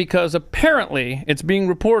 It's because apparently it's being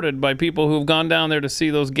reported by people who've gone down there to see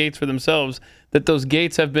those gates for themselves that those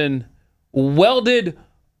gates have been welded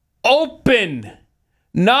open,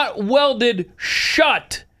 not welded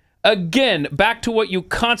shut. Again, back to what you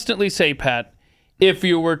constantly say, Pat. If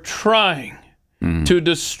you were trying to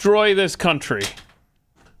destroy this country,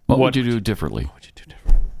 what would you do differently?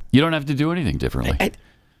 You don't have to do anything differently.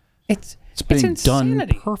 It's being done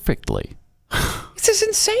perfectly. This is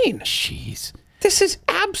insane. Jeez. This is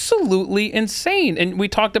absolutely insane. And we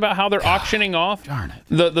talked about how they're auctioning off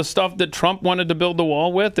the stuff that Trump wanted to build the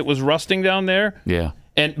wall with that was rusting down there. Yeah.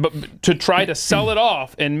 But to try to sell it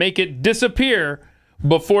off and make it disappear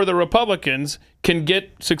before the Republicans can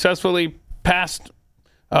get successfully passed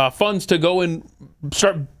funds to go and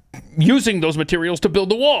start using those materials to build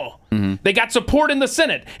the wall. They got support in the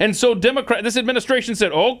Senate. And so this administration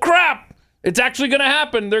said, oh, crap. It's actually going to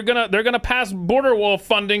happen. They're gonna pass border wall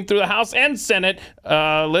funding through the House and Senate.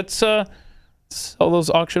 Let's sell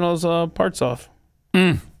auction those parts off,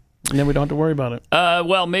 and then we don't have to worry about it.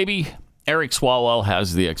 Well, maybe Eric Swalwell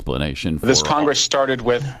has the explanation for this. Congress started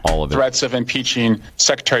with threats of impeaching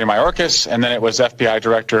Secretary Mayorkas, and then it was FBI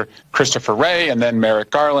Director Christopher Wray, and then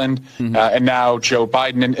Merrick Garland, and now Joe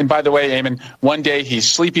Biden. And by the way, Eamon, one day he's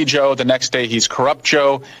Sleepy Joe, the next day he's Corrupt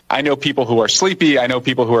Joe. I know people who are sleepy. I know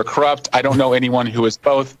people who are corrupt. I don't know anyone who is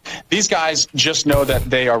both. These guys just know that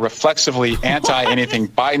they are reflexively anti anything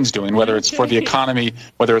Biden's doing, whether it's for the economy,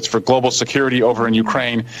 whether it's for global security over in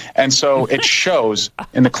Ukraine. And so it shows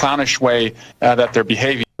in the clownish way that they're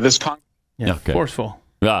behaving. This forceful.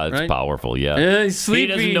 It's powerful, yeah. He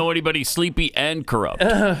doesn't know anybody sleepy and corrupt.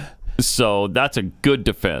 So that's a good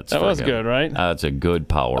defense. That was good, right? That's a good,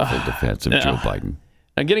 powerful defense of Joe Biden.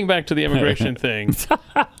 Now, getting back to the immigration thing,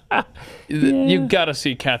 you got to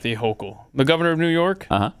see Kathy Hochul, the governor of New York.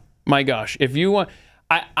 My gosh, if you want...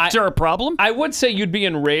 Is there a problem? I would say you'd be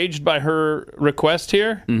enraged by her request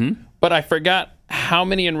here, but I forgot how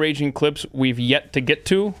many enraging clips we've yet to get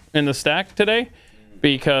to in the stack today.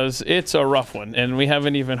 because it's a rough one, and we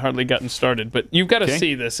haven't even hardly gotten started. But you've got to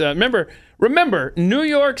see this. Remember, New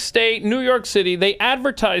York State, New York City, they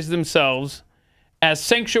advertise themselves as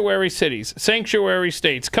sanctuary cities, sanctuary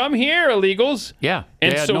states. Come here, illegals. Yeah,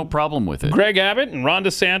 and they had no problem with it. Greg Abbott and Ron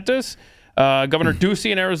DeSantis, Governor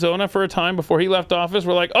Ducey in Arizona for a time before he left office,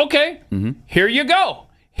 were like, okay, here you go.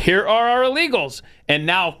 Here are our illegals. And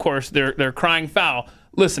now, of course, they're crying foul.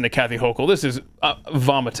 Listen to Kathy Hochul. This is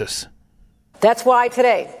vomitous. That's why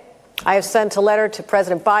today I have sent a letter to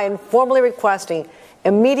President Biden formally requesting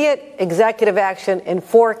immediate executive action in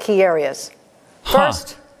 4 key areas.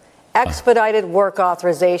 First, expedited work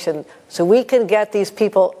authorization so we can get these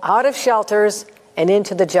people out of shelters and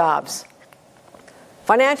into the jobs.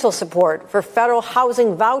 Financial support for federal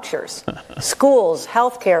housing vouchers, schools,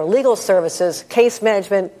 healthcare, legal services, case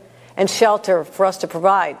management, and shelter for us to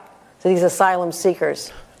provide to these asylum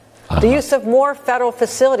seekers. The use of more federal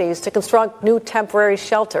facilities to construct new temporary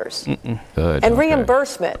shelters. And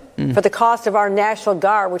reimbursement for the cost of our National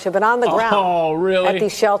Guard, which have been on the ground at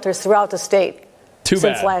these shelters throughout the state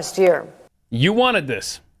since last year. You wanted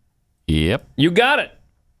this. Yep. You got it.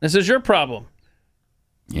 This is your problem.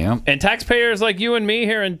 Yeah. And taxpayers like you and me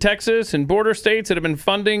here in Texas and border states that have been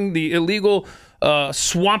funding the illegal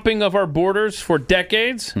swamping of our borders for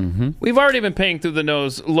decades, we've already been paying through the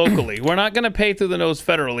nose locally. We're not going to pay through the nose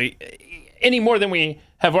federally any more than we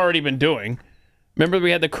have already been doing. Remember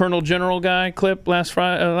we had the Colonel General guy clip last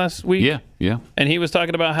week? Yeah. And he was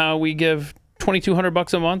talking about how we give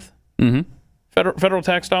 $2,200 a month federal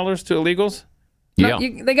tax dollars to illegals. Yeah.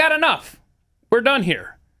 They got enough. We're done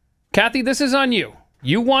here. Kathy, this is on you.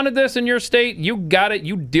 You wanted this in your state. You got it.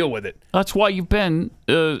 You deal with it. That's why you've been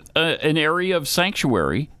an area of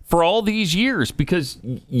sanctuary for all these years, because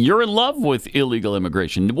you're in love with illegal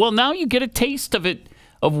immigration. Well, now you get a taste of it,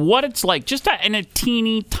 of what it's like, just a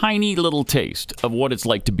teeny, tiny little taste of what it's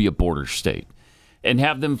like to be a border state and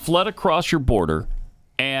have them flood across your border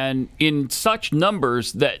and in such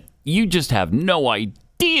numbers that you just have no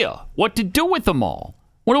idea what to do with them all.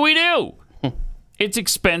 What do? It's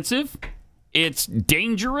expensive. It's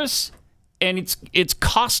dangerous, and it's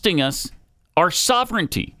costing us our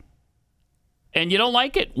sovereignty. And you don't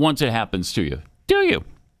like it once it happens to you, do you?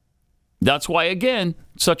 That's why, again,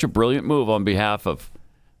 such a brilliant move on behalf of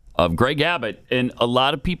Greg Abbott. And a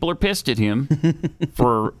lot of people are pissed at him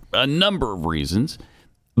for a number of reasons.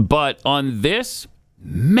 But on this,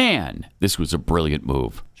 man, this was a brilliant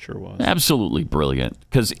move. Sure was. Absolutely brilliant,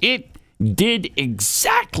 because it did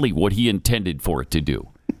exactly what he intended for it to do.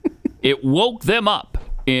 It woke them up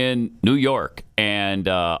in New York and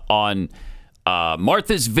on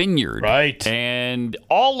Martha's Vineyard. Right. And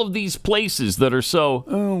all of these places that are so,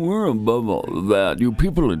 we're above all of that. You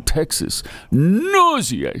people in Texas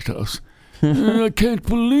nauseate us. I can't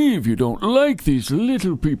believe you don't like these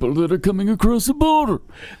little people that are coming across the border.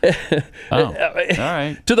 All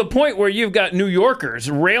right. To the point where you've got New Yorkers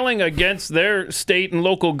railing against their state and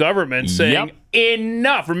local government saying,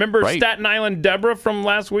 enough. Remember Staten Island Deborah from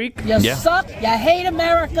last week? You suck, you hate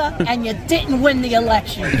America, and you didn't win the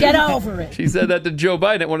election. Get over it. She said that to Joe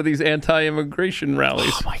Biden at one of these anti-immigration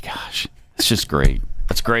rallies. Oh, my gosh. It's just great.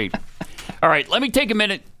 That's great. All right, let me take a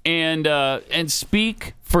minute and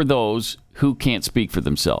speak for those who can't speak for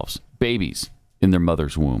themselves, babies in their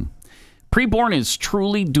mother's womb. Preborn is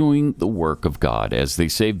truly doing the work of God as they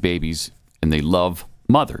save babies and they love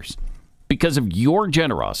mothers. Because of your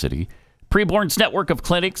generosity, Preborn's network of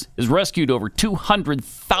clinics has rescued over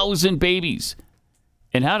 200,000 babies.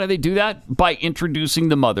 And how do they do that? By introducing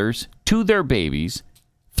the mothers to their babies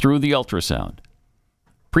through the ultrasound.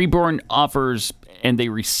 Preborn offers, and they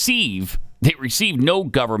receive no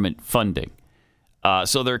government funding.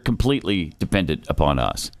 So they're completely dependent upon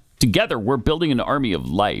us. Together, we're building an army of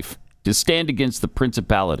life to stand against the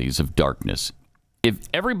principalities of darkness. If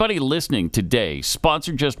everybody listening today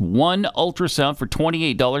sponsored just one ultrasound for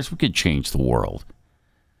 $28, we could change the world.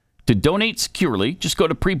 To donate securely, just go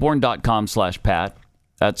to preborn.com/Pat.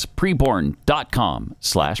 That's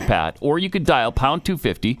preborn.com/Pat. Or you could dial pound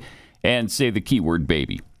 250 and say the keyword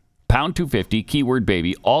baby. Pound 250, keyword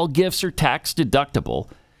baby. All gifts are tax deductible.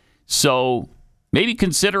 So maybe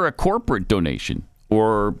consider a corporate donation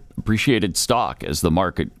or appreciated stock as the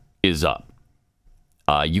market is up.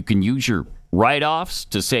 You can use your write-offs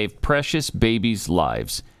to save precious babies'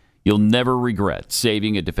 lives. You'll never regret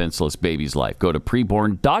saving a defenseless baby's life. Go to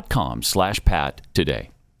preborn.com/Pat today.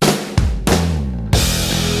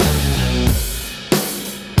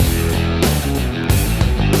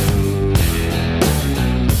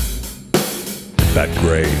 Pat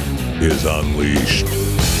Gray is unleashed.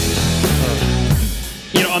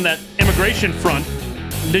 You know, on that immigration front,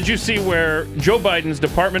 did you see where Joe Biden's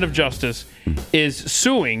Department of Justice is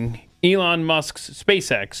suing Elon Musk's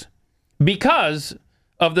SpaceX because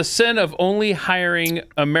of the sin of only hiring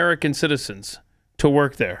American citizens to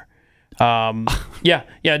work there?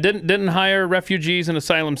 Didn't hire refugees and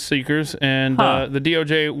asylum seekers, and the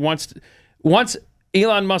DOJ wants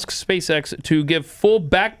Elon Musk's SpaceX to give full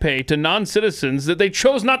back pay to non-citizens that they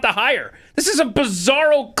chose not to hire. This is a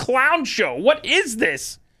bizarro clown show. What is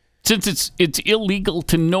this? Since it's illegal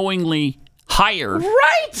to knowingly hire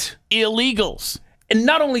illegals. And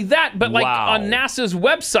not only that, but like on NASA's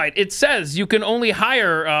website, it says you can only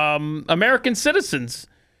hire American citizens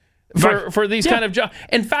for these kind of jobs.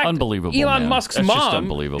 In fact, Elon Musk's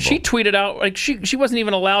mom, she tweeted out like she wasn't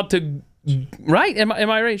even allowed to. Right? Am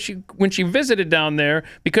I right? When she visited down there,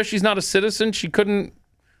 because she's not a citizen, she couldn't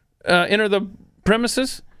enter the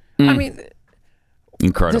premises. I mean,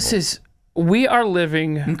 incredible. We are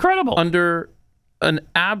living under an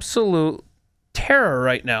absolute terror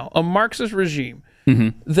right now, a Marxist regime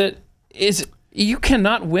that is, you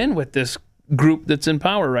cannot win with this group that's in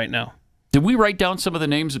power right now. Did we write down some of the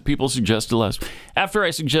names that people suggested last? After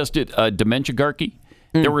I suggested Dementia-garchy,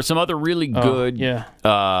 there were some other really good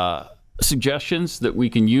suggestions that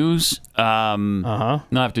we can use. Now I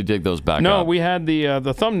have to dig those back up. No, we had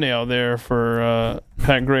the thumbnail there for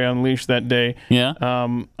Pat Gray Unleashed that day. Yeah.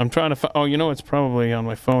 I'm trying to it's probably on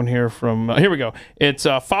my phone here from here we go. It's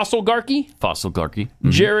Fossil-garchy. Fossil-garchy.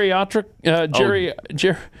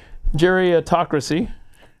 Geriatocracy.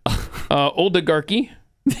 Oligarchy.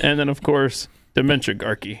 And then of course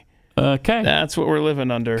Dementia-garchy. Okay. That's what we're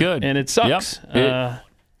living under. Good. And it sucks. Yep.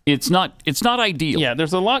 It's not ideal. Yeah,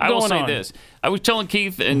 there's a lot going on. I will say this. I was telling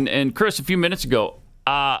Keith and Chris a few minutes ago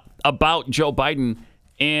about Joe Biden,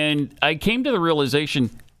 and I came to the realization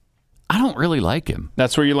I don't really like him.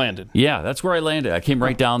 That's where you landed. Yeah, that's where I landed. I came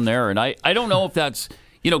right down there, and I don't know if that's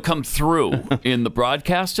come through in the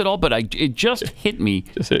broadcast at all, but it just hit me.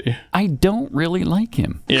 I don't really like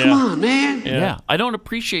him. Yeah. Come on, man. Yeah, I don't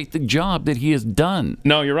appreciate the job that he has done.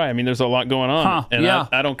 No, you're right. I mean, there's a lot going on, and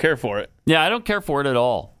I don't care for it. Yeah, I don't care for it at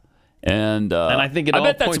all. And I think I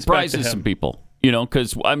bet that surprises some people,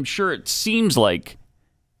 because I'm sure it seems like,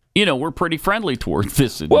 we're pretty friendly towards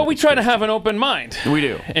this. Well, we try to have an open mind. We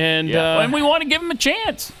do. And and we want to give him a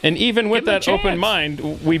chance. And even with that open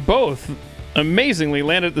mind, we both amazingly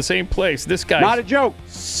landed at the same place. This guy not a joke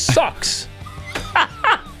sucks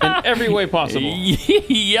in every way possible.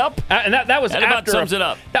 Yep. And that was that after about sums it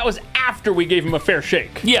up. That was after we gave him a fair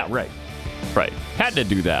shake. Yeah, right. Had to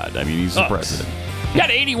do that. I mean, he's the president. Got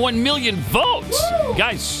 81 million votes. Woo!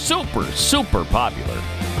 Guy's super, super popular.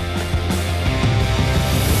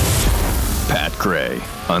 Pat Gray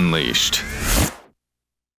Unleashed.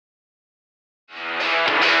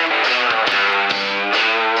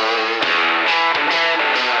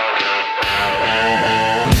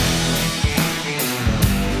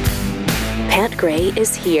 Pat Gray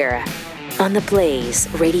is here on the Blaze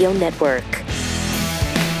Radio Network.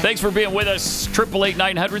 Thanks for being with us.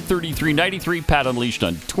 888-900-3393. Pat Unleashed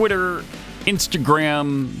on Twitter,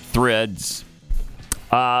 Instagram, Threads.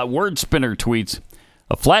 Word Spinner tweets,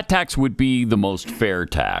 a flat tax would be the most fair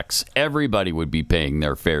tax. Everybody would be paying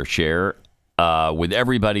their fair share. With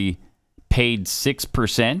everybody paid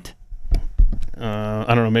 6%? I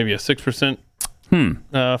don't know, maybe a 6%?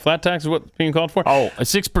 Flat tax is what's being called for? Oh, a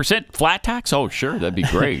 6% flat tax? Oh, sure. That'd be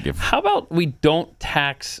great. How about we don't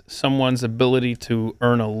tax someone's ability to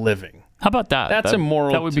earn a living? How about that? That's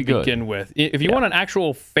immoral that would be good. Begin with. If you want an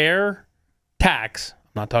actual fair tax, I'm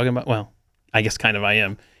not talking about, well, I guess kind of I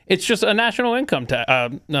am. It's just a national income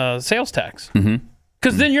sales tax.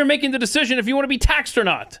 Because then you're making the decision if you want to be taxed or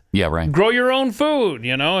not. Yeah, right. Grow your own food,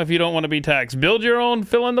 if you don't want to be taxed. Build your own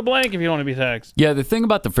fill in the blank if you don't want to be taxed. Yeah, the thing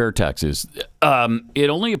about the fair tax is it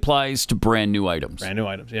only applies to brand new items. Brand new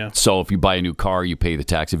items, yeah. So if you buy a new car, you pay the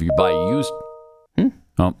tax. If you buy a used...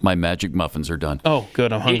 Oh, my magic muffins are done. Oh,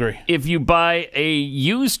 good. I'm hungry. If you buy a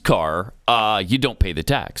used car, you don't pay the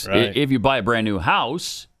tax. Right. If you buy a brand new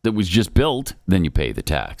house that was just built, then you pay the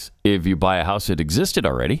tax. If you buy a house that existed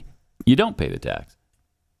already, you don't pay the tax.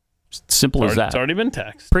 Simple as that. It's already been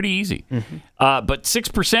taxed. Pretty easy. But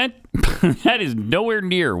 6%, that is nowhere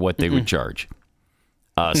near what they would charge.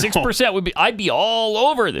 6% would be, I'd be all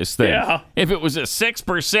over this thing if it was a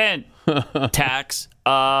 6% tax.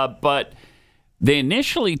 But they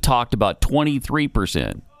initially talked about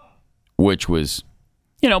 23%, which was,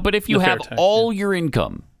 but if you have all your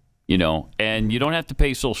income, and you don't have to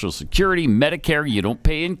pay Social Security, Medicare, you don't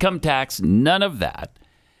pay income tax, none of that.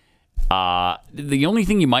 The only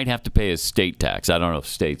thing you might have to pay is state tax. I don't know if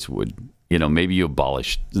states would, maybe you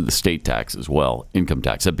abolish the state tax as well, income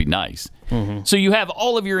tax. That'd be nice. So you have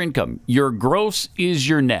all of your income. Your gross is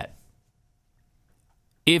your net.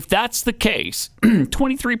 If that's the case,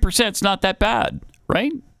 23% is not that bad,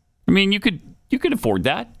 right? I mean, you could afford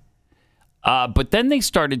that. But then they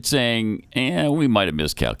started saying, we might have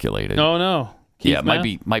miscalculated. Oh, no. It might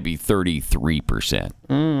be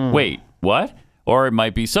 33%. Wait, what? Or it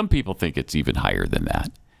might be, some people think it's even higher than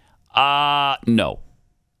that. No.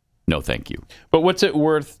 No, thank you. But what's it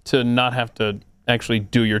worth to not have to actually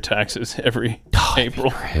do your taxes every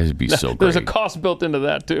April? It'd be so great. There's a cost built into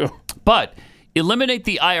that, too. But eliminate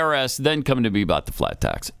the IRS, then come to me about the flat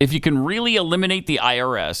tax. If you can really eliminate the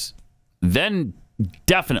IRS, then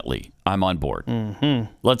definitely I'm on board.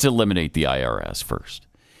 Let's eliminate the IRS first.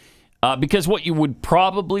 Because what you would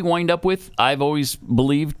probably wind up with, I've always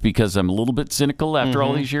believed, because I'm a little bit cynical after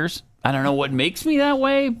all these years, I don't know what makes me that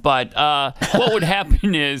way, but what would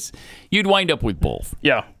happen is you'd wind up with both.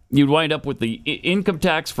 Yeah. You'd wind up with the income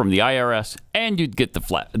tax from the IRS, and you'd get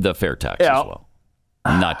the fair tax as well.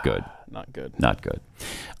 Not good. Not good. Not good.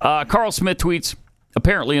 Carl Smith tweets,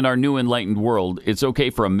 apparently in our new enlightened world, it's okay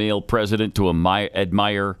for a male president to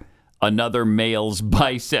admire another male's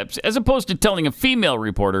biceps, as opposed to telling a female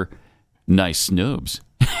reporter, nice snoobs.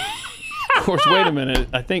 Of course, wait a minute.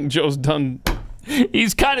 I think Joe's done...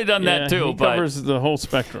 He's kind of done that, too. He covers the whole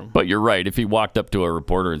spectrum. But you're right. If he walked up to a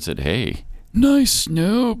reporter and said, hey, nice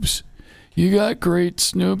snoobs. You got great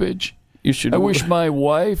snoobage. I wish my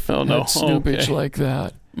wife had snoobage like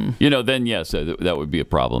that. Then yes, that would be a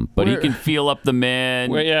problem. But he can feel up the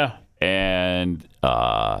men and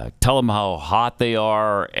tell them how hot they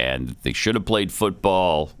are and they should have played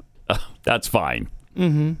football. That's fine.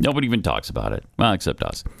 Nobody even talks about it. Well, except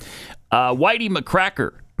us. Whitey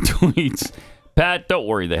McCracker tweets, Pat, don't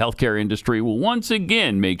worry. The healthcare industry will once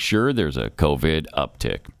again make sure there's a COVID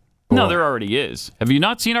uptick. No, there already is. Have you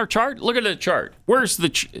not seen our chart? Look at the chart. Where's the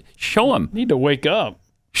show him? Need to wake up,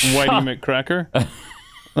 Whitey McCracker.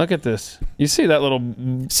 Look at this. You see that little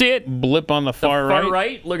blip on the far right? Far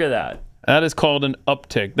right? Look at that. That is called an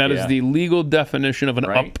uptick. That is the legal definition of an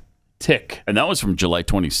uptick. And that was from July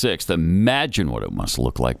 26th. Imagine what it must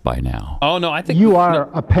look like by now. Oh, no, I think... You are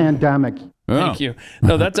a pandemic. Thank you.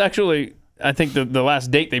 No, that's actually... I think the last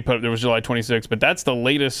date they put up there was July 26th, but that's the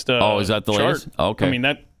latest is that the chart. Latest? Okay. I mean,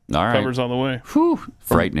 that covers all the way. Whew.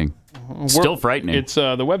 Frightening. Still frightening. It's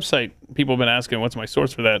the website. People have been asking, what's my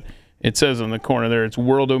source for that? It says on the corner there, it's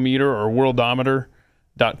Worldometer or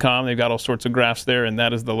Worldometer.com. They've got all sorts of graphs there, and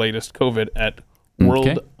that is the latest COVID at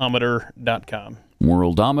Worldometer.com.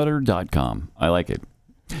 Worldometer.com. I like it.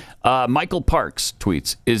 Michael Parks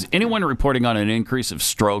tweets, is anyone reporting on an increase of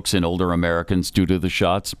strokes in older Americans due to the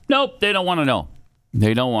shots? Nope, they don't want to know.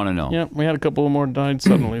 They don't want to know. Yeah, we had a couple more died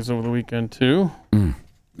suddenly over the weekend, too.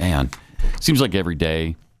 Man, seems like every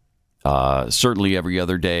day, certainly every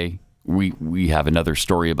other day, we have another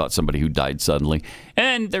story about somebody who died suddenly.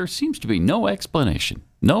 And there seems to be no explanation.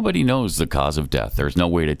 Nobody knows the cause of death. There's no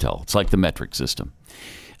way to tell. It's like the metric system.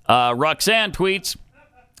 Roxanne tweets,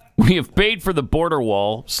 we have paid for the border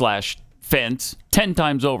wall / fence 10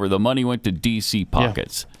 times over. The money went to D.C.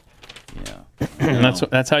 pockets. Yeah. And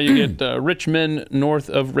that's how you get Richmond north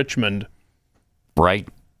of Richmond. Right.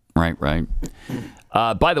 By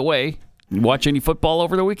the way, watch any football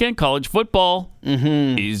over the weekend? College football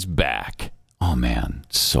is back. Oh, man.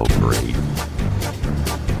 So great.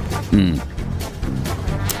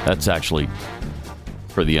 That's actually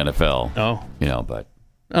for the NFL. Oh. But...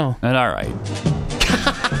 Oh. And all right.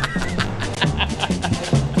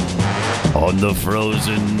 On the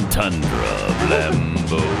frozen tundra of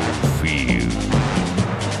Lambeau Field,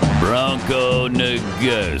 Bronco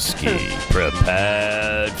Nagurski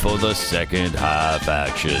prepared for the second half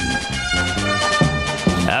action.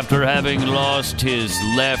 After having lost his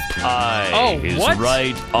left eye, his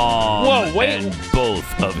right arm, and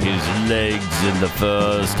both of his legs in the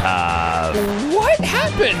first half. What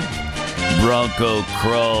happened? Bronco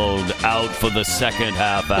crawled out for the second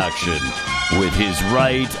half action with his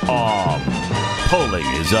right arm pulling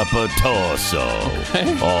his upper torso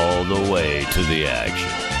all the way to the action.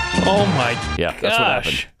 Oh my Yeah, that's what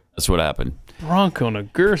happened. That's what happened. Bronco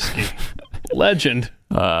Nagurski. Legend.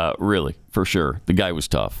 Really, for sure. The guy was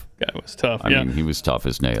tough. I mean, he was tough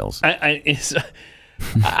as nails. I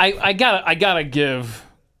gotta give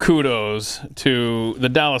kudos to the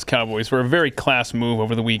Dallas Cowboys for a very class move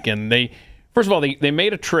over the weekend. First of all, they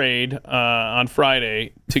made a trade on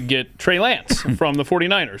Friday to get Trey Lance from the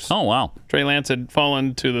 49ers. Oh, wow. Trey Lance had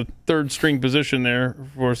fallen to the third string position there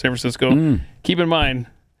for San Francisco. Keep in mind,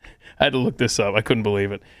 I had to look this up. I couldn't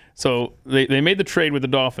believe it. So they made the trade with the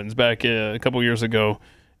Dolphins back a couple years ago,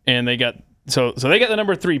 and they got they got the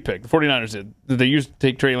number 3 pick. The 49ers did. They used to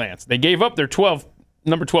take Trey Lance. They gave up their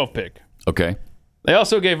number 12 pick. Okay. They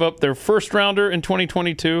also gave up their first rounder in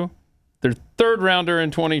 2022, their third rounder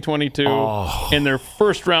in 2022, and their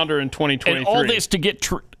first rounder in 2023. And all this to get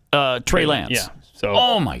Trey Lance. Yeah. So,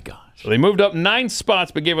 oh my gosh. So they moved up 9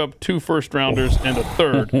 spots, but gave up 2 first rounders and a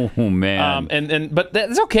third. Oh man. But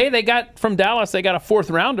that's okay. They got from Dallas. They got a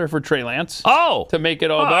 4th rounder for Trey Lance. Oh, to make it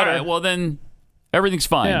all better. All right. Well then, everything's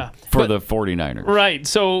fine for the 49ers. Right.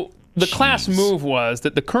 So the class move was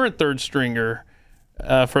that the current 3rd stringer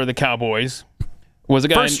for the Cowboys was a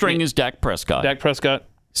guy. First string is Dak Prescott. Dak Prescott.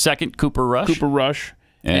 Second, Cooper Rush.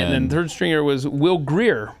 And then 3rd stringer was Will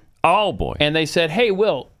Grier. Oh boy. And they said, "Hey,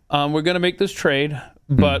 Will, we're going to make this trade,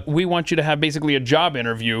 but we want you to have basically a job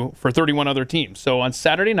interview for 31 other teams. So on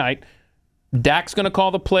Saturday night, Dak's going to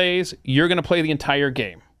call the plays. You're going to play the entire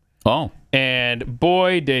game." Oh. And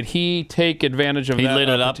boy, did he take advantage of that. He lit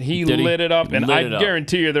it up. He lit it up. And I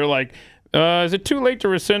guarantee you, they're like, is it too late to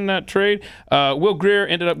rescind that trade? Will Grier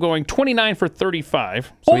ended up going 29 for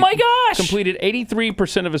 35. So oh, my gosh. Completed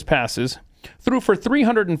 83% of his passes. Threw for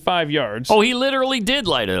 305 yards. Oh, he literally did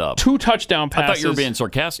light it up. 2 touchdown passes. I thought you were being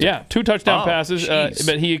sarcastic. Yeah, 2 touchdown passes.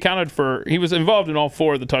 But he was involved in all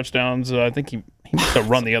 4 of the touchdowns. I think he must have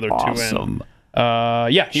run the other 2 in.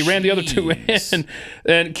 He ran the other 2 in.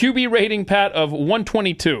 And QB rating, Pat, of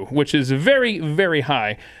 122, which is very, very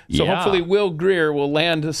high. So hopefully Will Grier will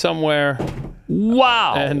land somewhere.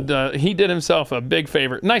 Wow. And he did himself a big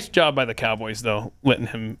favor. Nice job by the Cowboys, though, letting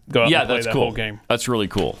him go out and play that whole game. That's really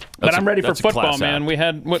cool. But I'm ready for football, man. We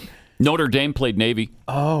had what? Notre Dame played Navy.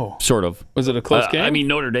 Oh. Sort of. Was it a close game? I mean,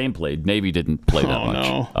 Notre Dame played. Navy didn't play that much.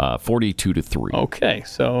 No. 42-3. Okay,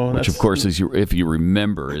 so which, of course, if you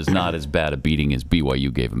remember, is not as bad a beating as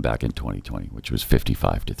BYU gave them back in 2020, which was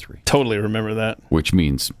 55-3. Totally remember that. Which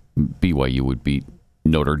means BYU would beat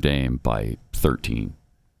Notre Dame by 13.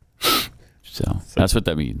 So that's what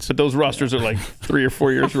that means. But those rosters are like 3 or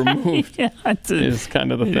 4 years removed. Is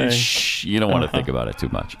kind of the thing. You don't want to think about it too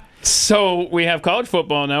much. So we have college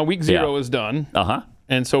football now. Week 0 is done. Uh-huh.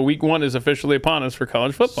 And so week 1 is officially upon us for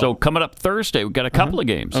college football. So coming up Thursday, we've got a couple of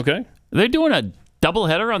games. Okay. Are they doing a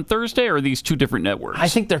doubleheader on Thursday, or are these 2 different networks? I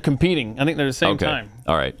think they're competing. I think they're the same time.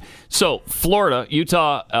 All right. So Florida,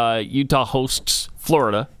 Utah hosts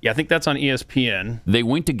Florida. Yeah, I think that's on ESPN. They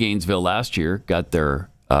went to Gainesville last year, got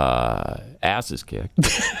their asses kicked.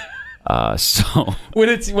 So when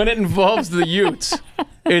it involves the Utes,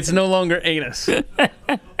 it's no longer anus.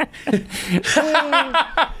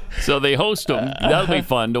 So they host them. That'll be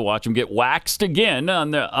fun to watch them get waxed again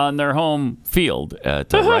on their home field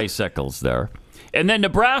at Rice Eccles there. And then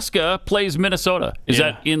Nebraska plays Minnesota. Is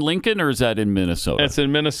that in Lincoln or is that in Minnesota? It's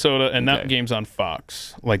in Minnesota, and that game's on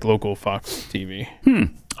Fox, like local Fox TV.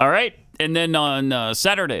 All right. And then on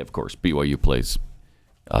Saturday, of course, BYU plays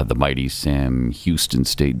the mighty Sam Houston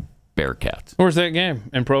State Bearcats. Where's that game?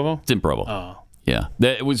 In Provo? It's in Provo. Oh. Yeah.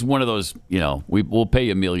 It was one of those, we'll pay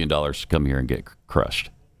you $1 million to come here and get crushed.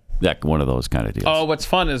 That one of those kind of deals. Oh, what's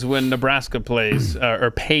fun is when Nebraska plays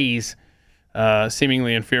or pays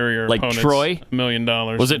seemingly inferior like opponents Troy? $1 million.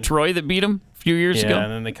 Was it Troy that beat them a few years ago? Yeah,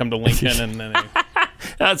 and then they come to Lincoln and then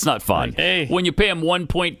that's not fun. Like, hey. When you pay them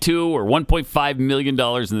 $1.2 or $1.5 million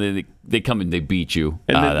and then they come and they beat you.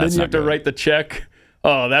 And then you have to write the check.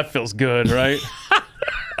 Oh, that feels good, right?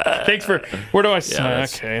 Thanks for. Where do I sign?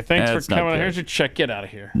 Okay, thanks for coming. Here's your check. Get out of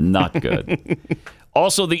here. Not good.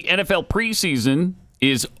 Also, the NFL preseason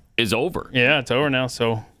is over. Yeah, it's over now.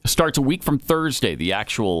 So starts a week from Thursday. The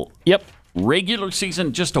actual regular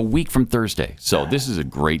season just a week from Thursday. So this is a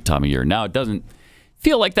great time of year. Now it doesn't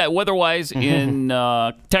feel like that weather-wise in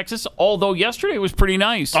Texas, although yesterday was pretty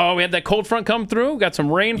nice. Oh, we had that cold front come through. Got some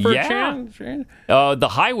rain for a chance. The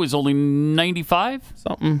high was only 95,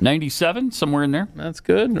 something 97, somewhere in there. That's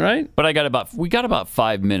good, right? But we got about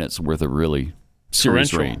 5 minutes worth of really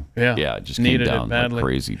serious rain. Yeah, it just needed came down like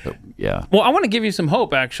crazy. But yeah. Well, I want to give you some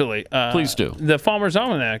hope, actually. Please do. The Farmer's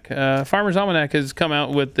Almanac. Farmer's Almanac has come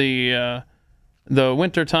out with the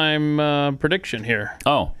wintertime prediction here.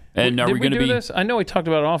 Oh. And are we going to do this? I know we talked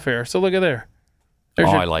about it off air. So look at there.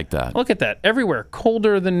 I like that. Look at that. Everywhere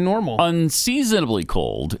colder than normal. Unseasonably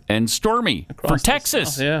cold and stormy for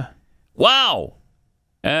Texas. South, yeah. Wow.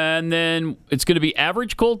 And then it's going to be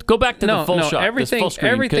average cold. Go back to the full shot.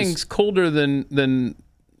 Everything's colder than.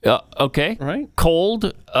 Okay. Right.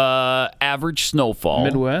 Cold, average snowfall.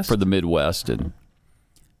 Midwest for the Midwest and.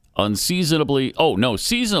 Seasonably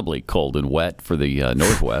cold and wet for the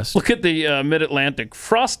Northwest. Look at the Mid-Atlantic.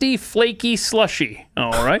 Frosty, flaky, slushy.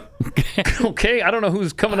 All right. Okay, I don't know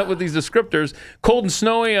who's coming up with these descriptors. Cold and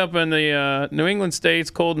snowy up in the New England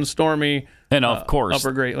states, cold and stormy And of course,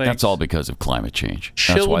 Upper Great Lakes. that's all because of climate change.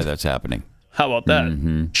 That's Chilled- why that's happening. How about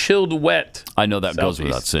that? Chilled wet. I know that goes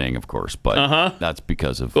Southeast. without saying, of course, but that's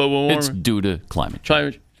because of Global warming. it's due to climate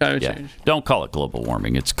change. Climate change. Don't call it global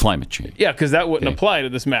warming. It's climate change. Yeah, because that wouldn't apply to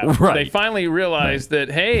this map. Right. They finally realized that,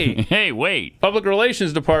 hey, hey, wait. Public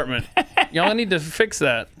Relations Department, y'all need to fix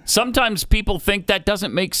that. Sometimes people think that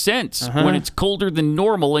doesn't make sense when it's colder than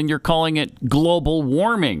normal and you're calling it global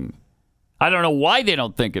warming. I don't know why they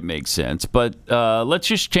don't think it makes sense, but let's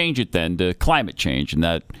just change it then to climate change, and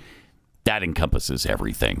that encompasses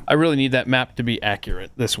everything. I really need that map to be accurate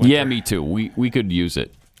this winter. Yeah, me too. We could use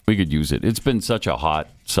it. We could use it. It's been such a hot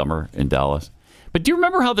summer in Dallas. But do you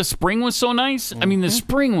remember how the spring was so nice? I mean, the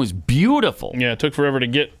spring was beautiful. Yeah, it took forever to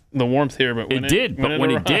get the warmth here, but when it did. But when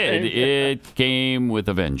it did, arrived, it came with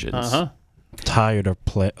a vengeance. Tired of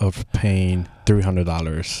paying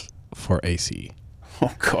 $300 for AC.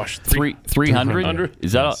 Oh gosh, 300?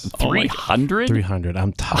 Is that 300? 300.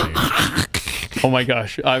 I'm tired. Oh my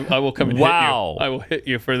gosh, I will come and hit you. I will hit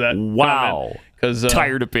you for that. Wow. Because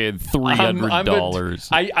tired of paying $300.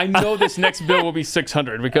 I know this next bill will be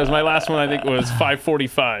 $600 because my last one I think was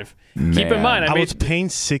 $545. Keep in mind, I was paying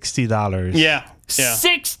 $60. Yeah.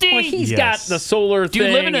 60? Well, he's got the solar Do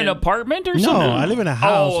you live in an apartment or something? No, I live in a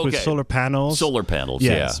house with solar panels. Solar panels,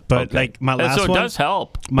 yes, yeah. but like my last so it one does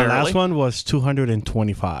help. My last one was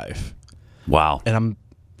 $225. Wow. And I'm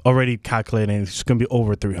already calculating it's going to be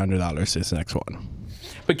over $300 this next one.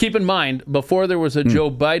 But keep in mind, before there was a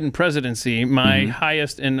Joe Biden presidency, my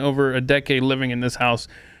highest in over a decade living in this house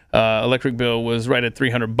electric bill was right at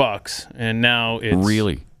 $300, and now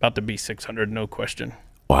it's about to be $600, no question.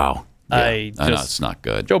 Wow. Yeah. I know it's not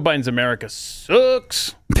good. Joe Biden's America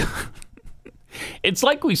sucks. It's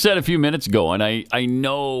like we said a few minutes ago, and I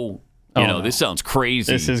know, you know, this sounds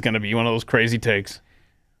crazy. This is going to be one of those crazy takes.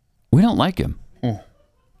 We don't like him.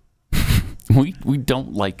 We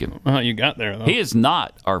don't like him. You got there, though. He is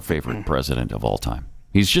not our favorite president of all time.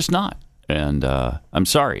 He's just not. And I'm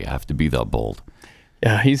sorry, I have to be that bold.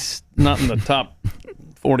 Yeah, he's not in the top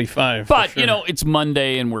 45. But, you know, it's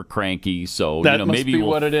Monday and we're cranky, so that you know, must maybe be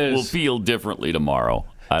what it is. We'll feel differently tomorrow.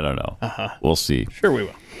 I don't know. We'll see. Sure we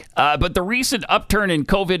will. But the recent upturn in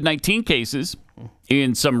COVID-19 cases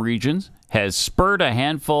in some regions has spurred a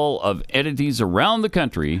handful of entities around the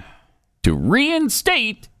country to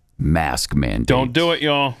reinstate mask mandates. Don't do it,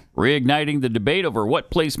 y'all. Reigniting the debate over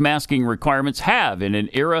what place masking requirements have in an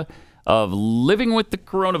era of living with the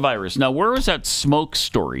coronavirus. Now, where was that smoke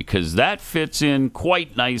story? Because that fits in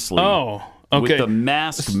quite nicely. Oh, okay. With the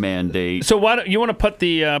mask mandate. So why don't you want to put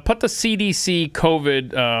the CDC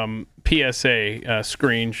COVID PSA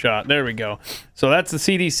screenshot? There we go. So that's the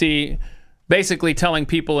CDC basically telling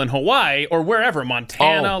people in Hawaii or wherever,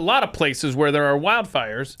 Montana, a lot of places where there are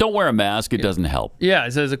wildfires. Don't wear a mask. It doesn't help. Yeah,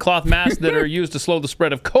 it says a cloth mask that are used to slow the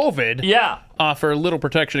spread of COVID. Yeah. Offer little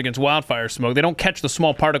protection against wildfire smoke. They don't catch the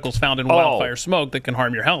small particles found in wildfire smoke that can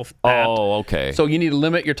harm your health. Oh, okay. So you need to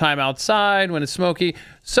limit your time outside when it's smoky.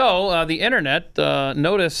 So the internet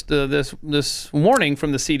noticed this warning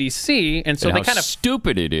from the CDC, and so and they kind of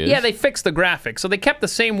stupid it is. Yeah, they fixed the graphic. So they kept the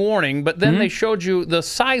same warning, but then they showed you the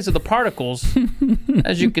size of the particles.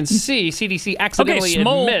 As you can see, CDC accidentally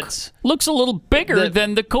smoke admits looks a little bigger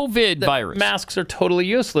than the COVID virus. Masks are totally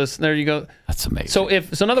useless. There you go. That's amazing. So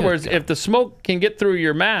in other words, if the smoke can get through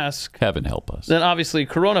your mask, heaven help us, then obviously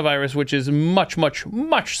coronavirus, which is much, much,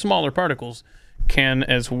 much smaller particles, can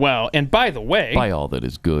as well. And by the way, by all that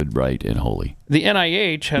is good, right, and holy, the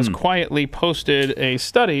NIH has quietly posted a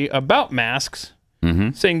study about masks,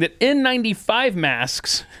 saying that N95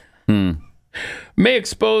 masks may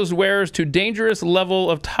expose wearers to dangerous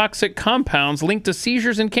level of toxic compounds linked to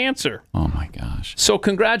seizures and cancer. Oh my gosh. So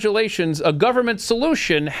congratulations, a government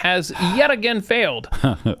solution has yet again failed.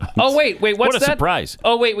 Oh wait, what's that? What a surprise.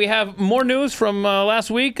 Oh wait, we have more news from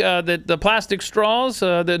last week that the plastic straws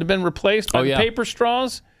that have been replaced by paper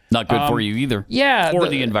straws. Not good for you either. Yeah. For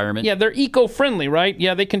the environment. Yeah, they're eco-friendly, right?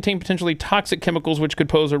 Yeah, they contain potentially toxic chemicals which could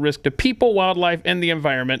pose a risk to people, wildlife, and the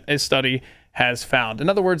environment, a study has found. In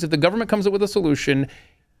other words, if the government comes up with a solution,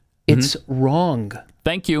 it's wrong.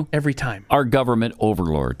 Thank you. Every time. Our government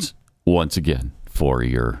overlords, once again, for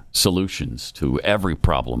your solutions to every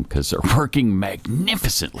problem, because they're working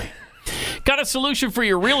magnificently. Got a solution for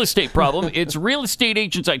your real estate problem? It's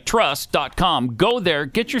realestateagentsitrust.com. Go there,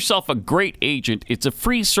 get yourself a great agent. It's a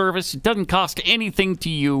free service. It doesn't cost anything to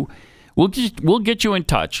you. We'll get you in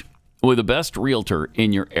touch with the best realtor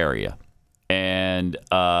in your area. And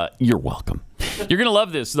you're welcome. You're going to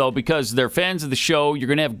love this, though, because they're fans of the show. You're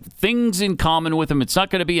going to have things in common with them. It's not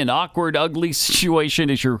going to be an awkward, ugly situation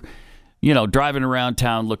as you're driving around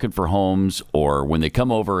town looking for homes, or when they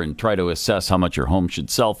come over and try to assess how much your home should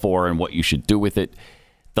sell for and what you should do with it,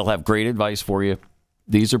 they'll have great advice for you.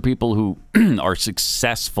 These are people who are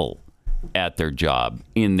successful at their job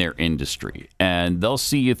in their industry, and they'll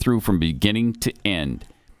see you through from beginning to end.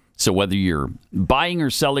 So whether you're buying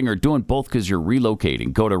or selling or doing both because you're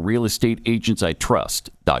relocating, go to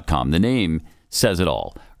realestateagentsitrust.com. The name says it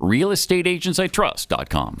all.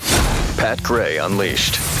 realestateagentsitrust.com. Pat Gray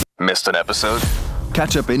Unleashed. Missed an episode?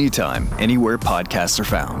 Catch up anytime, anywhere podcasts are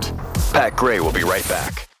found. Pat Gray will be right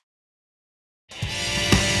back.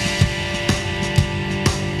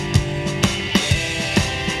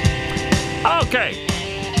 Okay.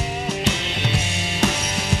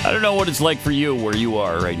 I don't know what it's like for you where you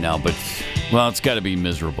are right now, but, well, it's got to be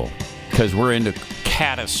miserable because we're into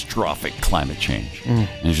catastrophic climate change. And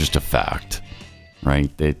it's just a fact, right?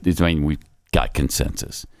 We've got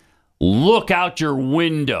consensus. Look out your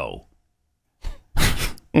window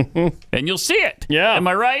and you'll see it. Yeah. Am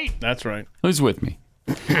I right? That's right. Who's with me?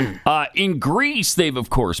 In Greece, they've, of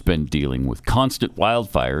course, been dealing with constant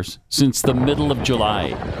wildfires since the middle of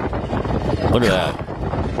July. Look at that.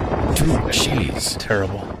 Dude, jeez.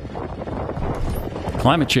 Terrible.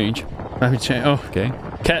 Climate change. Climate change. Oh, okay.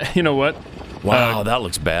 You know what? Wow, that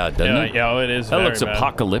looks bad, doesn't it? Yeah, it is. That looks bad.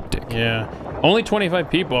 apocalyptic. Yeah. Only 25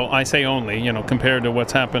 people. I say only, compared to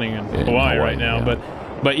what's happening in Hawaii right now. Yeah.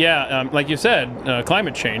 But yeah, like you said,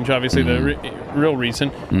 climate change, obviously the real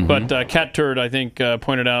reason. But Cat Turd, I think,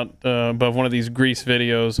 pointed out above one of these Greece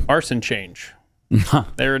videos, arson change.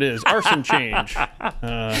 There it is. Arson change.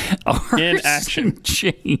 In action.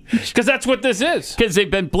 Change. Because that's what this is. Because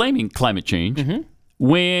they've been blaming climate change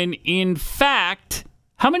when, in fact,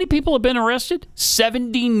 how many people have been arrested?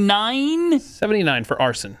 79? 79 for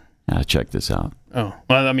arson. Check this out. Oh,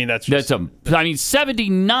 well, I mean, that's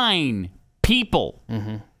 79 people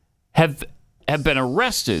have been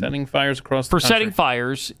arrested setting fires across the for country. setting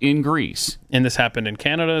fires in Greece. And this happened in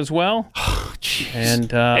Canada as well. Oh,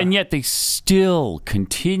 and yet they still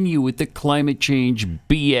continue with the climate change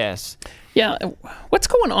BS. Yeah, what's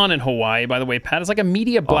going on in Hawaii, by the way, Pat? It's like a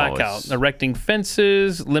media blackout. Erecting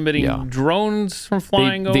fences, limiting drones from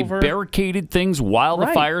flying over. They barricaded things while the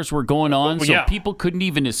fires were going on, so people couldn't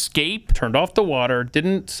even escape. Turned off the water,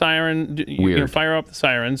 didn't fire up the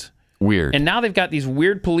sirens. Weird. And now they've got these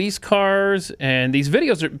weird police cars and these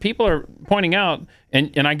videos that people are pointing out,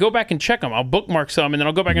 and I go back and check them. I'll bookmark some, and then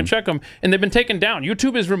I'll go back and check them, and they've been taken down.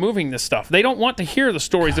 YouTube is removing this stuff. They don't want to hear the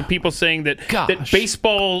stories of people saying that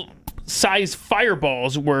baseball-sized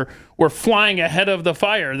fireballs were flying ahead of the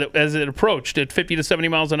fire as it approached at 50 to 70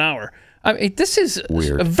 miles an hour. I mean, this is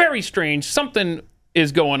weird. Very strange. Something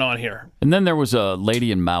is going on here. And then there was a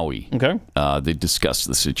lady in Maui. Okay. They discussed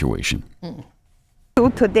the situation.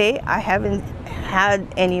 Today, I haven't had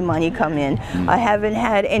any money come in. I haven't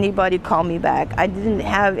had anybody call me back. I didn't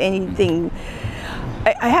have anything.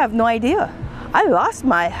 I have no idea. I lost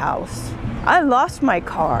my house. I lost my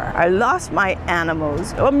car. I lost my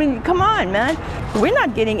animals. I mean, come on, man. We're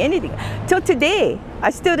not getting anything. Till today, I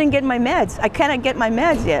still didn't get my meds. I cannot get my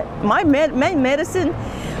meds yet. My medicine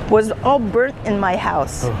was all burnt in my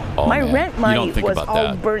house. My rent money was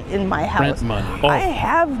all burnt in my house. Rent money. I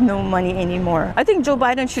have no money anymore. I think Joe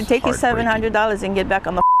Biden should take his $700 and get back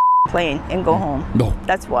on the plane and go home. No.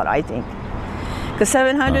 That's what I think. Because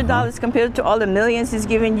 $700 compared to all the millions he's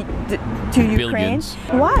giving to Ukraine.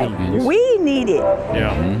 Why? Billions. We need it.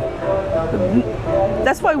 Yeah.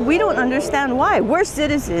 That's why we don't understand why. We're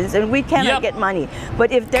citizens and we cannot get money.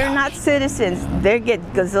 But if they're not citizens, they get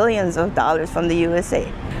gazillions of dollars from the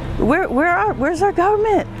USA. Where's our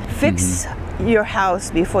government? Fix your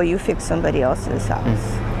house before you fix somebody else's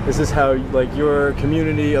house. Is this how, like, your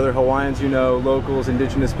community, other Hawaiians, locals,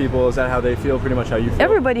 indigenous people, is that how they feel, pretty much how you feel?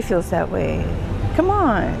 Everybody feels that way. Come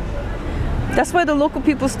on. That's why the local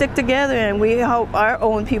people stick together and we help our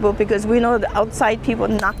own people because we know the outside people are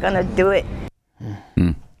not going to do it.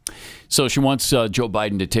 So she wants Joe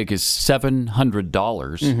Biden to take his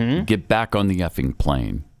 $700, get back on the effing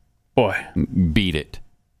plane. Boy. Beat it.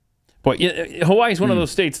 Boy, Hawaii is one of those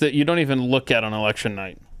states that you don't even look at on election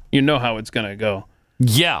night. You know how it's going to go.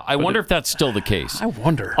 Yeah, I wonder if that's still the case. I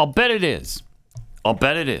wonder. I'll bet it is.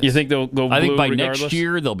 You think they'll go blue I think by regardless? next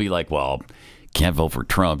year they'll be like, well, can't vote for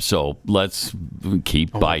Trump, so let's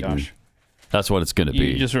keep Biden. Gosh. That's what it's going to be.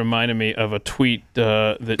 You just reminded me of a tweet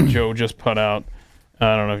that Joe just put out.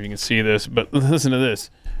 I don't know if you can see this, but listen to this.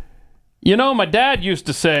 My dad used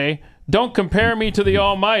to say, don't compare me to the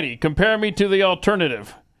almighty. Compare me to the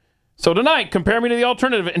alternative. So tonight, compare me to the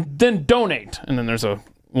alternative and then donate. And then there's a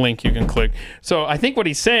link you can click. So I think what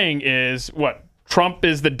he's saying is, Trump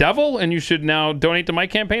is the devil and you should now donate to my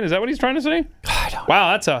campaign? Is that what he's trying to say?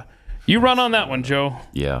 Wow, you run on that one, Joe.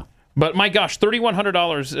 Yeah. But my gosh,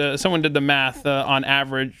 $3,100. Someone did the math on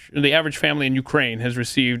average. The average family in Ukraine has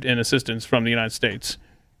received in assistance from the United States.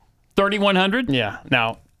 $3,100? Yeah.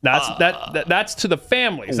 Now that's to the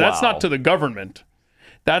families. Wow. That's not to the government.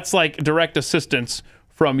 That's like direct assistance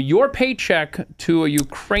from your paycheck to a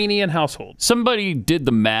Ukrainian household. Somebody did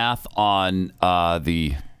the math on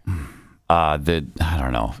the I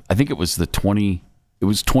don't know. I think it was It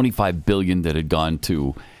was $25 billion that had gone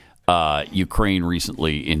to Ukraine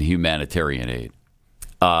recently in humanitarian aid.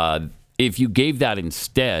 If you gave that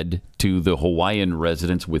instead to the Hawaiian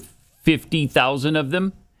residents, with 50,000 of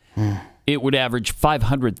them, it would average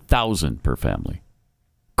 $500,000 per family,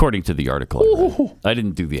 according to the article. I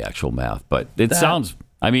didn't do the actual math, but sounds.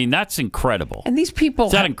 I mean, that's incredible. And these people,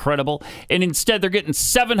 is that incredible? And instead, they're getting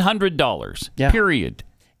 $700. Period.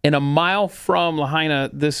 In a mile from Lahaina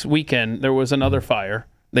this weekend, there was another fire.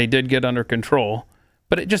 They did get under control,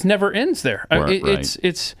 but it just never ends there.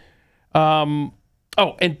 It's oh,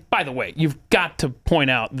 and by the way, you've got to point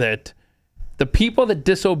out that the people that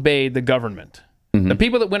disobeyed the government, the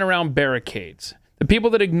people that went around barricades, the people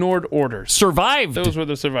that ignored orders, survived. Those were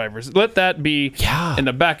the survivors. Let that be in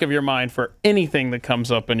the back of your mind for anything that comes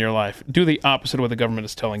up in your life. Do the opposite of what the government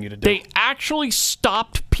is telling you to do. They actually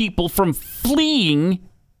stopped people from fleeing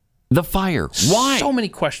the fire. Why? So many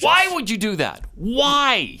questions. Why would you do that?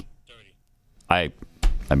 Why? I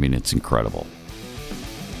mean, it's incredible.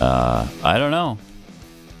 I don't know.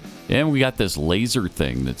 And we got this laser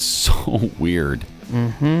thing that's so weird.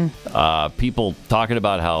 People talking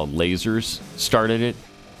about how lasers started it.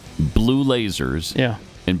 Blue lasers. Yeah.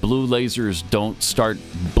 And blue lasers don't start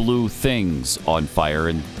blue things on fire.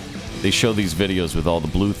 And they show these videos with all the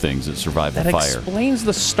blue things that survive the fire. That explains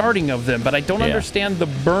the starting of them, but I don't understand the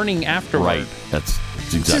burning afterward. Right. That's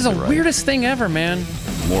exactly right. This is the weirdest thing ever, man.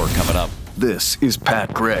 More coming up. This is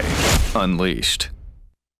Pat Gray Unleashed.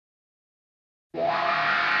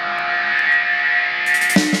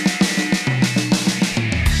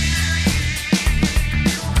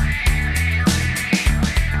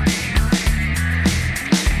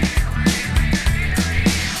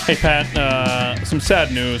 Hey, Pat, some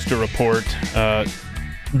sad news to report.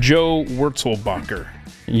 Joe Wurzelbacher,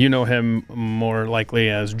 you know him more likely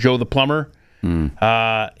as Joe the Plumber.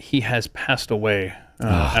 He has passed away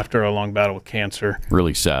after a long battle with cancer.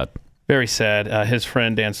 Really sad. Very sad. His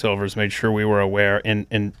friend Dan Silvers made sure we were aware.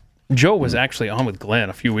 And Joe was actually on with Glenn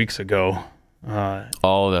a few weeks ago.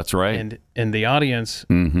 Oh, that's right. And in the audience,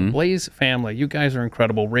 Blaze family, you guys are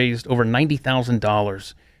incredible, raised over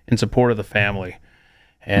 $90,000 in support of the family.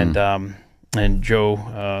 And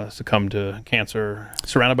Joe succumbed to cancer,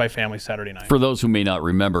 surrounded by family Saturday night. For those who may not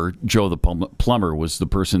remember, Joe the Plumber was the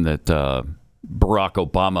person that Barack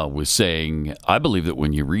Obama was saying, I believe that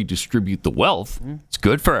when you redistribute the wealth, it's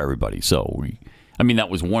good for everybody. So, that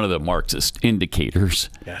was one of the Marxist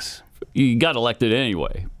indicators. Yes. He got elected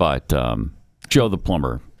anyway, but Joe the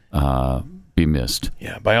Plumber, be missed.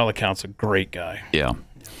 Yeah, by all accounts, a great guy. Yeah.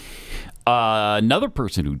 Another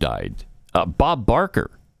person who died, Bob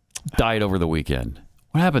Barker, died over the weekend.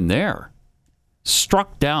 What happened there?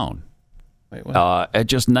 Struck down. Wait, what? At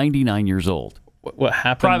just 99 years old. What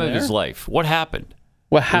happened Prime there? of his life. What happened?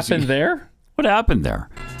 What happened there? What happened there?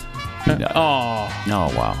 Oh,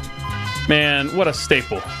 wow. Man, what a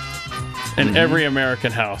staple in every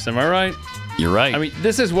American house. Am I right? You're right. I mean,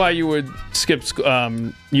 this is why you would skip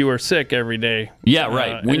you were sick every day. Yeah,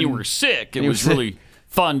 right. When you were sick, it was really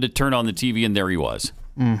fun to turn on the TV, and there he was.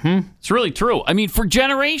 It's really true. I mean, for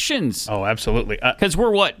generations. Oh, absolutely. Because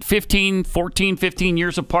we're, 15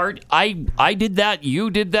 years apart? I did that.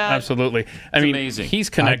 You did that. Absolutely. I mean, amazing.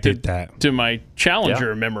 He's connected to my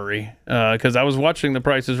Challenger memory because I was watching The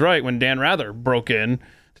Price is Right when Dan Rather broke in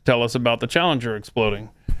to tell us about the Challenger exploding.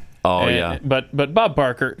 Oh, yeah. But Bob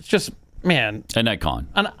Barker, it's just, man. An icon.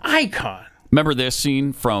 An icon. Remember this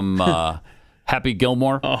scene from Happy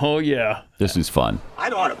Gilmore? Oh, yeah. This is fun.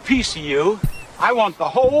 I don't want a piece of you. I want the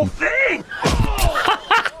whole thing.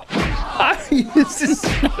 This is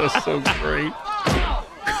so great.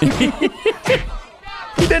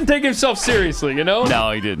 He didn't take himself seriously, you know? No,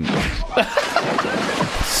 he didn't.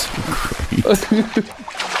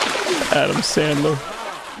 Adam Sandler.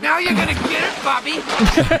 Now you're gonna get it, Bobby.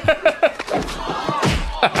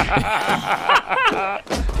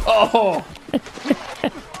 Oh.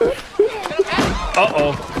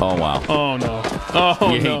 Uh-oh. Oh, wow. Oh, no.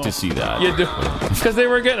 Oh, you hate to see that. You do. Because they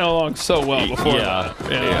were getting along so well before that.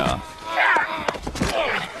 Yeah.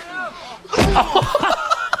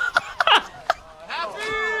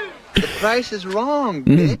 The price is wrong,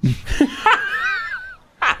 bitch.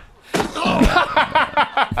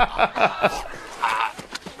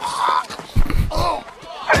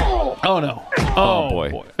 Oh, no. Oh,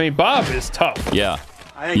 boy. I mean, Bob is tough. Yeah.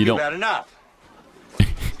 I think you've had enough.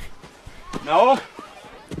 No?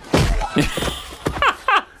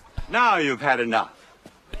 Now you've had enough.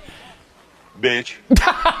 Bitch.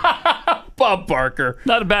 Bob Barker.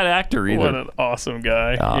 Not a bad actor either. What an awesome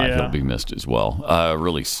guy. He'll be missed as well.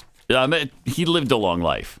 Really, he lived a long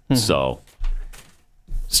life, so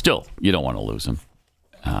still, you don't want to lose him.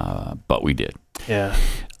 But we did. Yeah.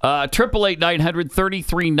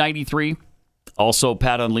 888-900-3393. Also,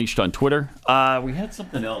 Pat Unleashed on Twitter. We had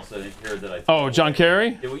something else I think here that I thought. Oh, John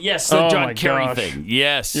Kerry? Yes, the John Kerry thing.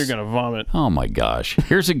 Yes. You're going to vomit. Oh, my gosh.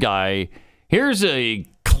 Here's a guy. Here's a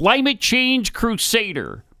climate change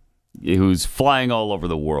crusader who's flying all over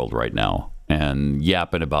the world right now and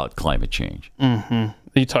yapping about climate change. Mm-hmm.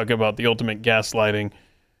 You talk about the ultimate gaslighting.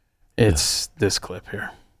 It's this clip here.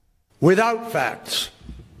 Without facts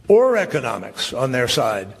or economics on their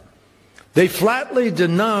side, they flatly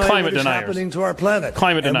deny what is happening to our planet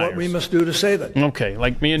and what we must do to save it. Okay,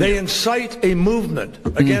 like me and They you. incite a movement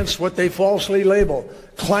against what they falsely label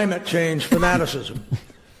climate change fanaticism.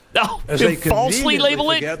 As they falsely label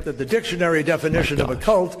it? Forget that the dictionary definition of a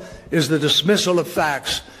cult is the dismissal of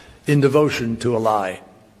facts in devotion to a lie.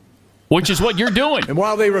 Which is what you're doing. And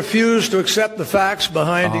while they refuse to accept the facts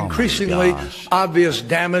behind increasingly obvious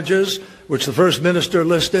damages, which the First Minister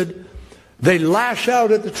listed, they lash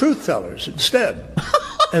out at the truth tellers instead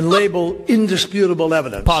and label indisputable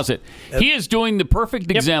evidence. Pause it. He is doing the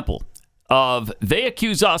perfect example of they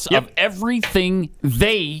accuse us of everything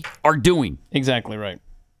they are doing. Exactly right.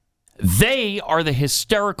 They are the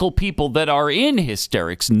hysterical people that are in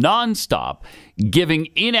hysterics nonstop, giving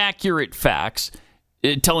inaccurate facts,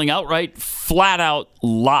 telling outright, flat-out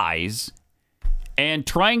lies, and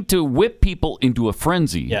trying to whip people into a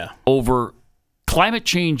frenzy over climate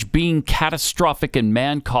change being catastrophic and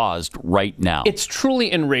man-caused right now. It's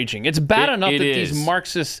truly enraging. It's bad enough that these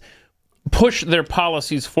Marxists push their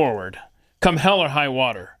policies forward, come hell or high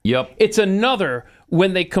water. Yep. It's another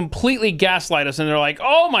when they completely gaslight us and they're like,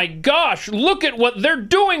 oh my gosh, look at what they're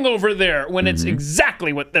doing over there, when it's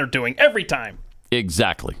exactly what they're doing every time.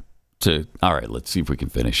 Exactly. All right, let's see if we can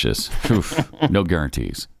finish this. Oof, no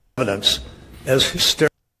guarantees. Evidence as hysteria.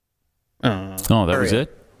 Oh, that was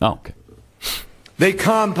it? Oh, okay. They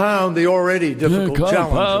compound the already difficult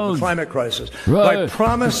challenge of the climate crisis by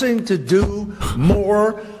promising to do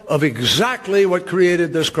more of exactly what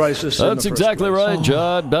created this crisis. That's exactly right,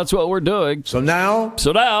 Judd. That's what we're doing. So now,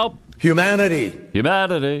 humanity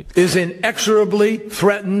is inexorably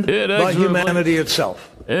threatened by humanity itself.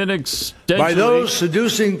 By those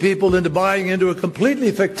seducing people into buying into a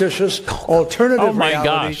completely fictitious alternative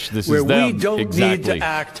reality where we don't need to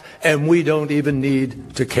act and we don't even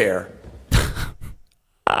need to care.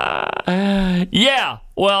 Yeah.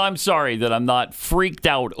 Well, I'm sorry that I'm not freaked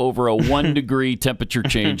out over a 1 degree temperature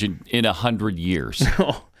change in 100 years.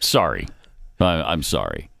 Sorry. I'm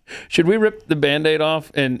sorry. Should we rip the Band-Aid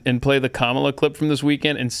off and play the Kamala clip from this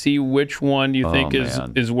weekend and see which one you think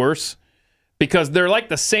is worse? Because they're like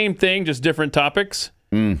the same thing, just different topics.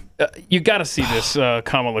 You got to see this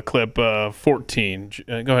Kamala clip 14.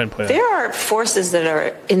 Go ahead and play it. There are forces that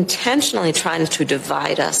are intentionally trying to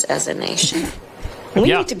divide us as a nation. We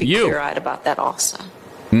need to be clear-eyed about that also.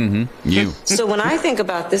 So when I think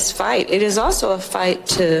about this fight, it is also a fight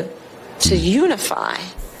to unify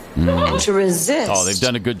and to resist. Oh, they've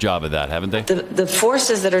done a good job of that, haven't they? The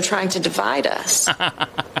forces that are trying to divide us.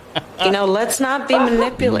 Let's not be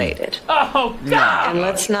manipulated. Oh, God! And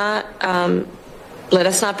let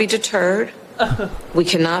us not be deterred. We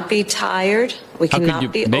cannot be tired. We cannot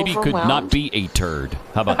be maybe overwhelmed. Could not be a turd.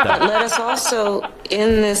 How about that? But let us also,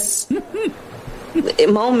 in this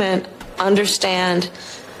moment, understand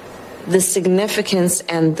the significance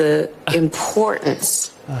and the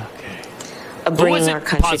importance of bringing our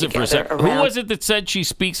country together around. Who was it that said she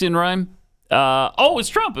speaks in rhyme? It was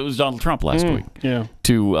Trump. It was Donald Trump last week. Yeah.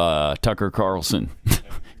 To Tucker Carlson.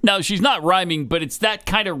 Now, she's not rhyming, but it's that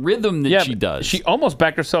kind of rhythm that she does. She almost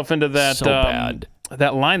backed herself into that bad.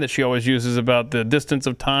 That line that she always uses about the distance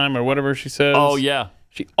of time or whatever she says. Oh, yeah.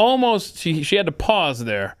 She almost, she had to pause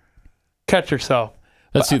there. Catch herself.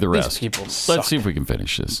 Let's see the rest. These people Let's see if we can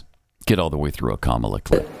finish this. Get all the way through a Kamala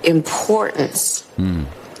clip. Importance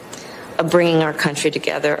of bringing our country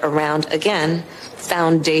together around, again,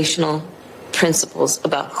 foundational principles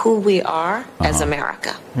about who we are as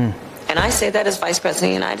America. And I say that as Vice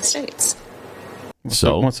President of the United States.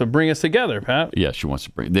 So wants to bring us together, Pat. Yeah, she wants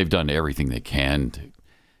to bring. They've done everything they can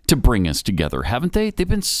to bring us together, haven't they? They've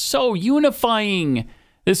been so unifying.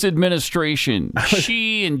 This administration,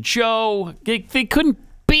 she and Joe, they couldn't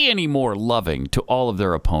be any more loving to all of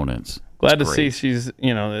their opponents. Glad to see she's,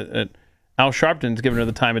 Al Sharpton's giving her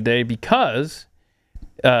the time of day because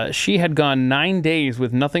she had gone 9 days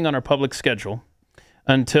with nothing on her public schedule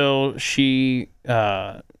until she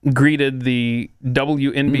greeted the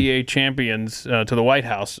WNBA champions to the White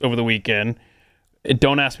House over the weekend.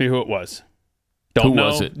 Don't ask me who it was. Don't know.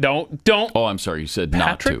 Who was it? Don't. Oh, I'm sorry. You said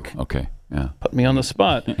Patrick? Not to. Okay. Yeah. Put me on the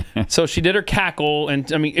spot. So she did her cackle,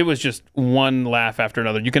 and I mean, it was just one laugh after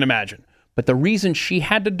another. You can imagine. But the reason she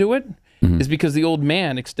had to do it is because the old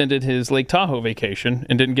man extended his Lake Tahoe vacation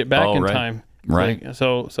and didn't get back in time. Right.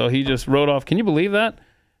 So he just wrote off. Can you believe that?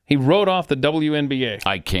 He wrote off the WNBA.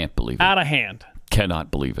 I can't believe it. Out of hand.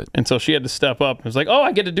 Cannot believe it. And so she had to step up. It was like, oh,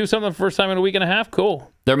 I get to do something the first time in a week and a half?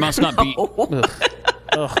 Cool. There must not be...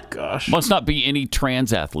 Oh, gosh. Must not be any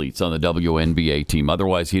trans athletes on the WNBA team.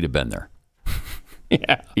 Otherwise, he'd have been there.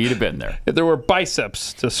 Yeah. He'd have been there. If there were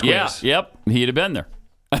biceps to squeeze. Yeah, yep. He'd have been there.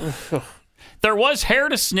 There was hair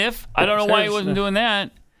to sniff. I don't know why he wasn't doing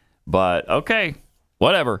that. But, okay.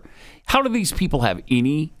 Whatever. How do these people have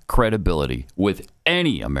any credibility with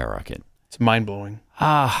any American? It's mind-blowing.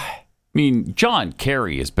 I mean, John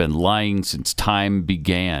Kerry has been lying since time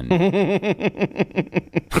began. I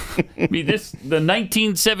mean, the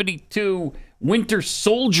 1972 Winter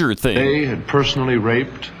Soldier thing. They had personally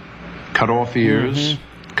raped, cut off ears,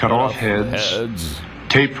 cut off heads,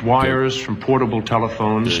 taped wires from portable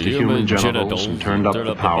telephones to human genitals and turned up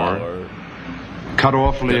the power, cut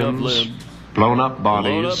off limbs, blown up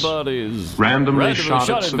bodies, randomly shot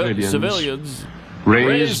at civilians,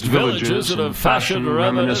 razed villages in a fashion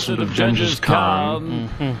reminiscent of Genghis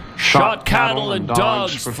Khan, shot cattle and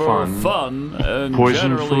dogs for fun, and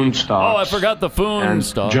poisoned foodstuffs, oh, I forgot the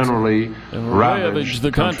foodstuffs, and generally ravaged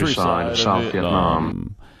the countryside of South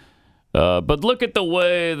Vietnam. But look at the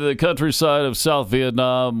way the countryside of South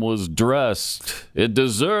Vietnam was dressed. It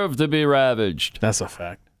deserved to be ravaged. That's a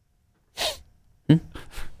fact.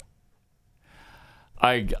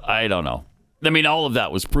 I don't know. I mean, all of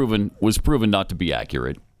that was proven not to be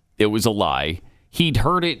accurate. It was a lie. He'd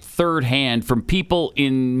heard it third hand from people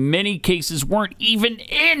in many cases weren't even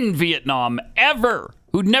in Vietnam ever,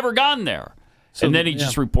 who'd never gone there. So, and then he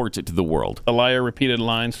just reports it to the world. A liar repeated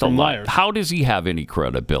lines from liars. How does he have any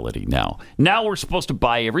credibility now? Now we're supposed to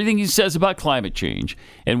buy everything he says about climate change,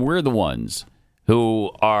 and we're the ones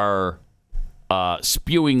who are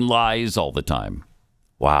spewing lies all the time.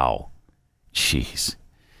 Wow. Jeez.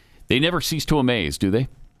 They never cease to amaze, do they?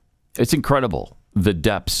 It's incredible the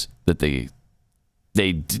depths that they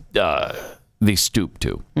stoop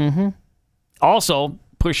to. Mm-hmm. Also,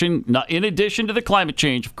 pushing, in addition to the climate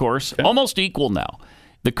change, of course, almost equal now,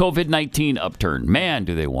 the COVID-19 upturn. Man,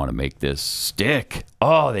 do they want to make this stick.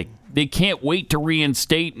 Oh, they can't wait to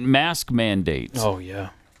reinstate mask mandates. Oh, yeah.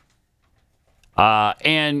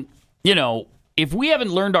 And, if we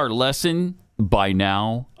haven't learned our lesson by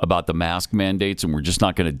now about the mask mandates and we're just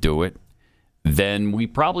not going to do it, then we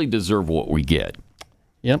probably deserve what we get.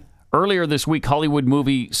 Yep. Earlier this week, Hollywood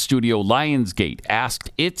movie studio Lionsgate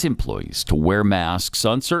asked its employees to wear masks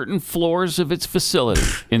on certain floors of its facility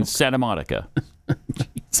in Santa Monica.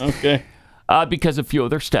 Okay. Because a few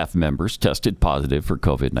of their staff members tested positive for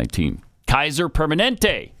COVID-19. Kaiser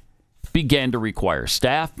Permanente began to require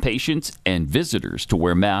staff, patients, and visitors to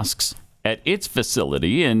wear masks at its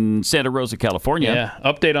facility in Santa Rosa, California.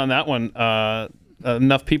 Yeah, update on that one.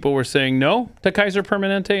 Enough people were saying no to Kaiser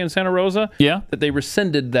Permanente in Santa Rosa that they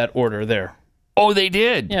rescinded that order there. Oh, they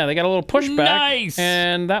did? Yeah, they got a little pushback. Nice.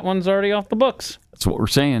 And that one's already off the books. That's what we're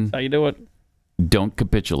saying. That's how you do it. Don't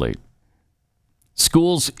capitulate.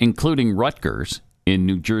 Schools, including Rutgers in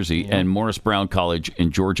New Jersey and Morris Brown College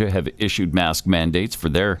in Georgia, have issued mask mandates for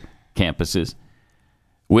their campuses,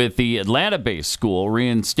 with the Atlanta-based school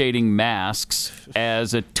reinstating masks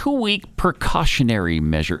as a 2-week precautionary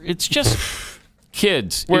measure. It's just,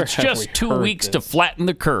 kids, it's just 2 weeks to flatten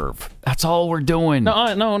the curve. That's all we're doing.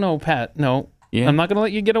 No, Pat, no. Yeah? I'm not going to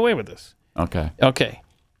let you get away with this. Okay.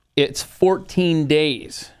 It's 14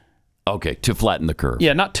 days. Okay, to flatten the curve.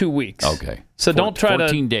 Yeah, not 2 weeks. Okay. So don't try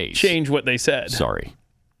 14 to days. change what they said. Sorry.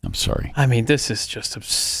 I'm sorry. I mean, this is just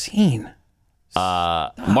obscene.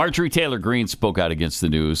 Marjorie Taylor Greene spoke out against the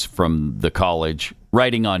news from the college,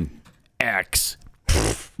 writing on X,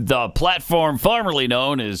 the platform formerly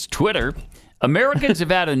known as Twitter. Americans have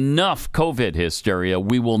had enough COVID hysteria.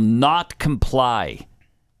 We will not comply.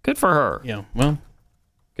 Good for her. Yeah, well,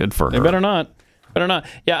 good for her. They better not.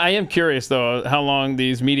 Yeah, I am curious, though, how long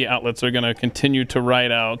these media outlets are going to continue to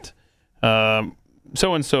write out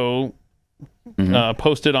so-and-so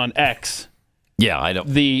posted on X. Yeah, I don't.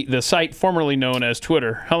 The site formerly known as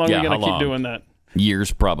Twitter. How long are we going to keep doing that?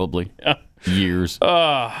 Years, probably. Years.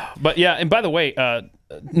 But yeah, and by the way,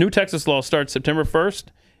 new Texas law starts September 1st.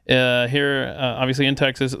 Here, obviously in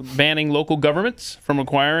Texas, banning local governments from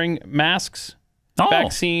requiring masks,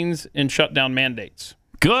 vaccines, and shutdown mandates.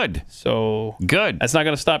 Good. So good. That's not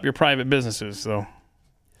going to stop your private businesses, though.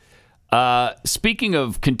 Speaking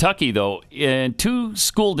of Kentucky, though, 2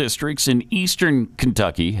 school districts in eastern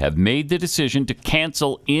Kentucky have made the decision to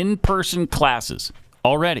cancel in-person classes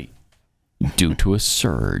already due to a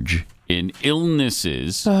surge in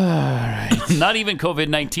illnesses. All right. Not even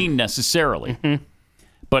COVID-19 necessarily.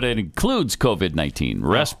 But it includes COVID-19,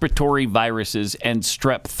 respiratory viruses, and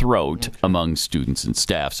strep throat among students and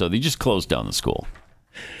staff. So they just closed down the school.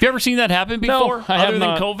 Have you ever seen that happen before? No, I have other than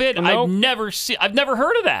not. COVID? No. I've never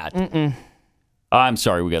heard of that. I'm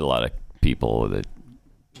sorry, we got a lot of people that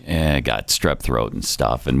got strep throat and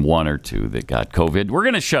stuff, and 1 or 2 that got COVID. We're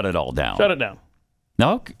going to shut it all down. Shut it down.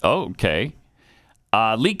 No? Oh, okay.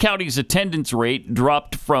 Lee County's attendance rate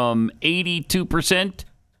dropped from 82%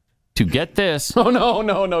 to, get this. Oh,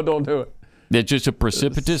 no, don't do it. It's just a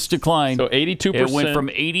precipitous decline. So 82%. It went from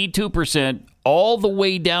 82% all the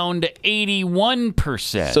way down to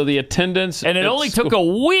 81%. So the attendance... And it only took a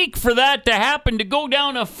week for that to happen, to go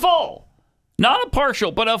down a full, not a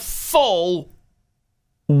partial, but a full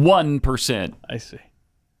 1%. I see.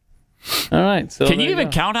 All right. So can you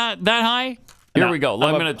even count that high? Here we go.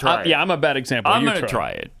 I'm going to try it. Yeah, I'm a bad example. I'm going to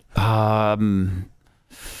try it. So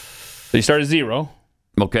you start at 0.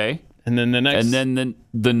 Okay. And then the next... And then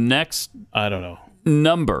the next... I don't know.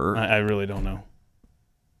 Number... I really don't know.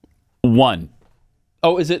 1.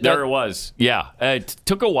 Oh, is it? There it was. Yeah. It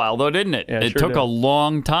took a while, though, didn't it? Yeah, it took a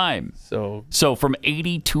long time. So from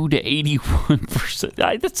 82 to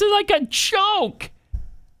 81%. That's like a joke.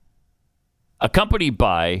 Accompanied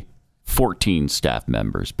by 14 staff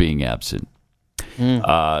members being absent.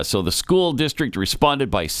 So the school district responded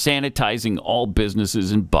by sanitizing all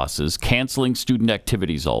businesses and buses, canceling student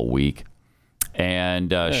activities all week,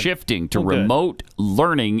 and shifting to remote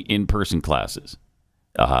learning in-person classes.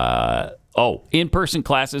 In-person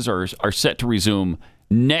classes are set to resume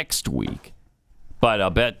next week, but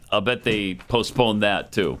I'll bet they postponed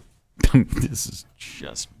that too. This is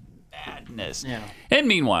just madness. Yeah. And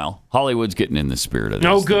meanwhile, Hollywood's getting in the spirit of this.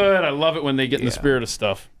 Oh, good. I love it when they get in the spirit of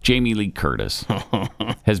stuff. Jamie Lee Curtis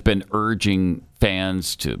has been urging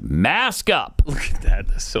fans to mask up. Look at that.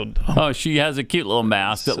 That's so dumb. Oh, she has a cute little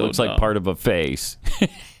mask that looks like part of a face.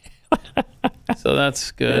 So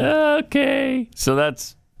that's good. Okay. So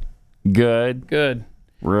that's good. Good.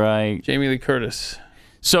 Right. Jamie Lee Curtis.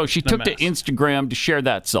 So she took to Instagram to share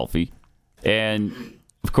that selfie. And,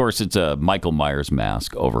 of course, it's a Michael Myers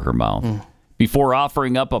mask over her mouth. Before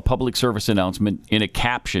offering up a public service announcement in a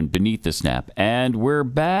caption beneath the snap. And we're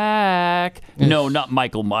back. No, not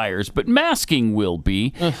Michael Myers, but masking will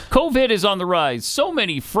be. COVID is on the rise. So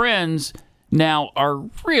many friends now are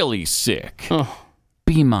really sick.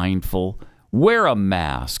 Be mindful. Wear a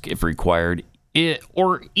mask if required.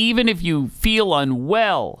 Or even if you feel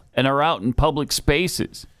unwell and are out in public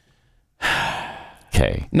spaces.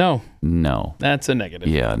 Okay. No. That's a negative.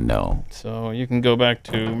 Yeah, no. So you can go back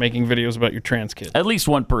to making videos about your trans kids. At least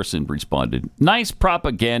one person responded. Nice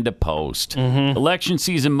propaganda post. Election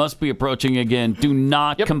season must be approaching again. Do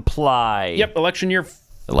not comply. Yep, election year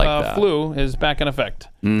flu is back in effect.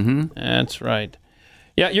 That's right.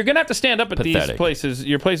 Yeah, you're going to have to stand up at these places,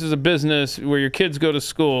 your places of business where your kids go to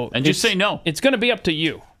school. And just say no. It's going to be up to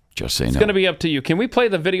you. Just say no. It's going to be up to you. Can we play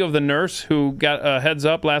the video of the nurse who got a heads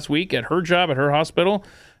up last week at her job at her hospital?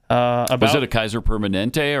 Was it a Kaiser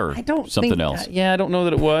Permanente or something else? Yeah, I don't know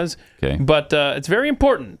that it was. Okay. But it's very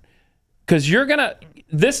important because you're going to,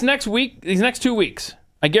 these next 2 weeks,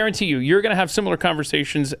 I guarantee you're going to have similar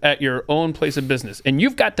conversations at your own place of business. And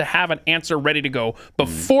you've got to have an answer ready to go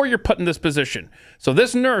before you're put in this position. So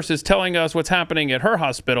this nurse is telling us what's happening at her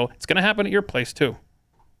hospital. It's going to happen at your place too.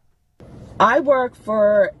 I work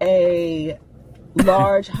for a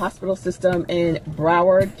large hospital system in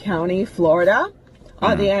Broward County, Florida,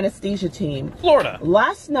 on the anesthesia team. Florida.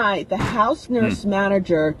 Last night, the house nurse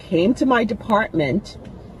manager came to my department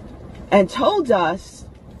and told us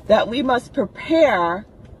that we must prepare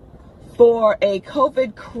for a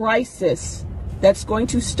COVID crisis that's going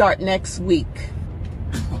to start next week.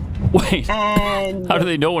 Wait. And how do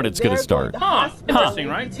they know when it's going to start? Interesting,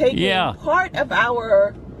 right? Taking part of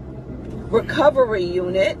our recovery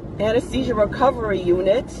unit, anesthesia recovery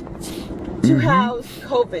unit, to house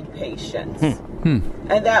COVID patients.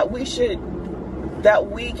 And that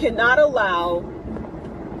we cannot allow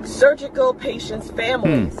surgical patients'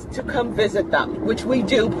 families to come visit them, which we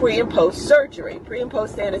do pre and post surgery, pre and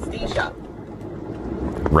post anesthesia.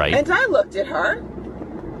 Right. And I looked at her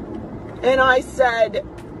and I said,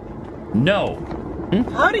 no.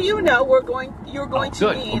 How do you know you're going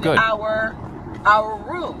to need our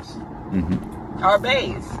rooms, our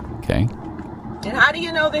bays? Okay. And how do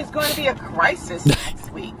you know there's going to be a crisis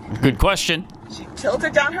next week? Good question. She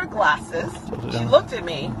tilted down her glasses. She looked at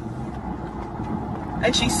me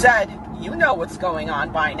and she said, you know what's going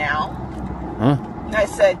on by now. And I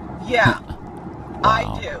said, yeah,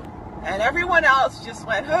 I do. And everyone else just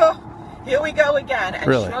went, oh, here we go again, and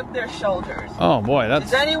shrugged their shoulders. Oh, boy.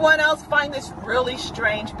 Does anyone else find this really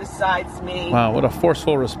strange besides me? Wow, what a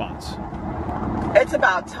forceful response. It's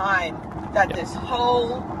about time that this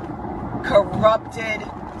whole corrupted,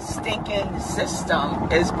 stinking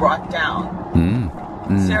system is brought down.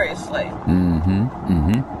 Seriously.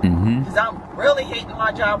 Because I'm really hating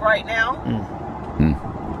my job right now.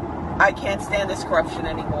 I can't stand this corruption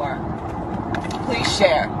anymore. Please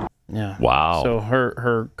share. Yeah. Wow. So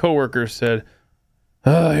her coworker said,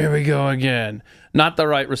 oh, here we go again. Not the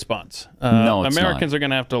right response. No, it's Americans are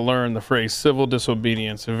going to have to learn the phrase civil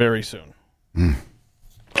disobedience very soon.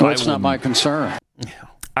 Well, it's not my concern.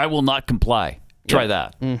 I will not comply. Try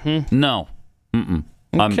that. No.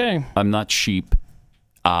 Okay. I'm not sheep.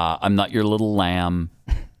 I'm not your little lamb.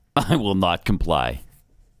 I will not comply.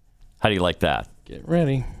 How do you like that? Get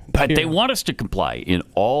ready. But they want us to comply in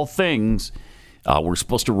all things. We're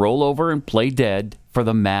supposed to roll over and play dead for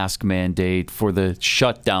the mask mandate, for the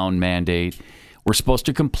shutdown mandate. We're supposed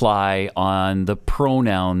to comply on the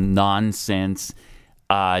pronoun nonsense.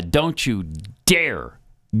 Don't you dare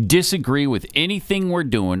disagree with anything we're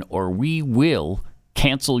doing, or we will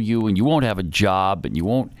cancel you, and you won't have a job, and you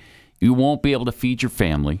won't be able to feed your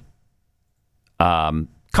family.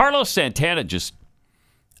 Carlos Santana just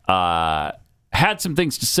had some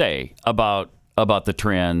things to say about the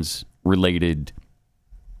trans-related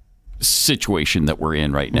situation that we're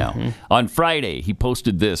in right now. On Friday, he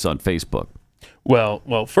posted this on Facebook.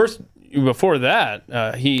 Well, first, before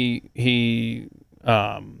that, he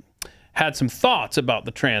had some thoughts about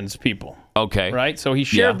the trans people. Okay. Right? So he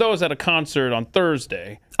shared those at a concert on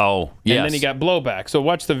Thursday. Oh, yes. And then he got blowback. So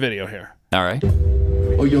watch the video here. All right.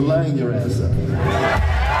 Oh, you're lying your ass up.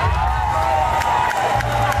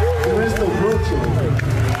 There is no virtual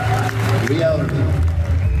reality.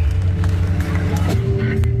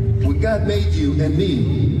 When God made you and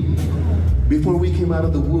me, before we came out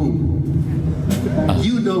of the womb,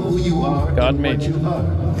 you know who you are. God made you.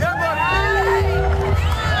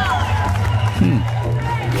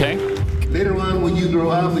 Okay. Later on, when you grow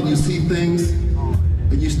up and you see things,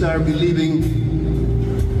 and you start believing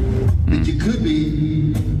that you could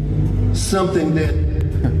be something that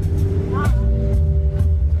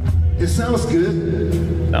it sounds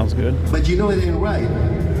good. Sounds good. But you know it ain't right.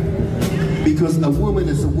 Because a woman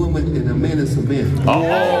is a woman and a man is a man.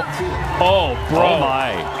 Oh, bro. Oh,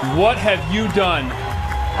 my. What have you done?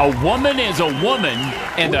 A woman is a woman,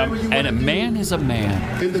 and a man is a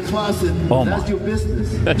man. In the closet, that's your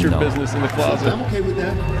business. That's your business in the closet. I'm okay with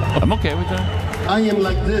that. I'm okay with that. I am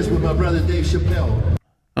like this with my brother Dave Chappelle.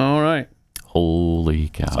 All right. Holy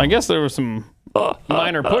cow. So I guess there was some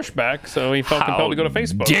minor pushback, so he felt compelled to go to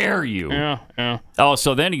Facebook. Dare you? Yeah. Oh,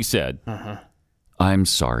 so then he said, I'm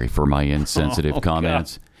sorry for my insensitive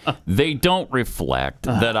comments. They don't reflect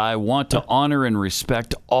that I want to honor and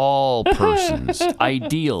respect all persons,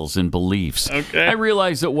 ideals, and beliefs. Okay. I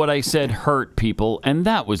realize that what I said hurt people, and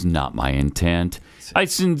that was not my intent. I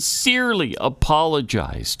sincerely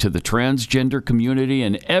apologize to the transgender community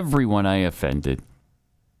and everyone I offended.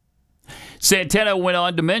 Santana went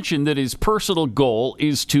on to mention that his personal goal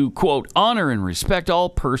is to, quote, honor and respect all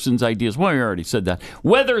persons' ideas. Well, we already said that.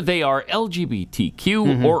 Whether they are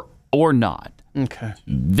LGBTQ or not. Okay.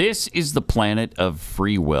 This is the planet of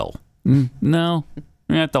free will. No,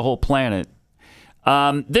 not the whole planet.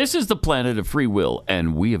 This is the planet of free will,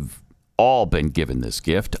 and we have all been given this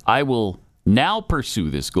gift. I will now pursue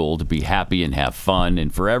this goal to be happy and have fun,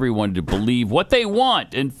 and for everyone to believe what they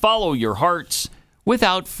want and follow your hearts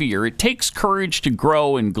without fear. It takes courage to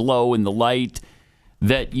grow and glow in the light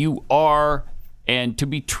that you are, and to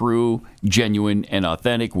be true, genuine, and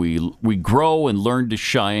authentic. We grow and learn to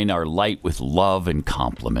shine our light with love and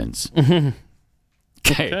compliments.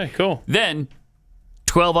 Okay, cool. Then,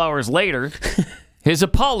 12 hours later, his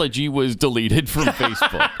apology was deleted from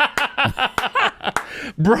Facebook.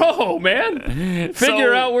 Bro, man.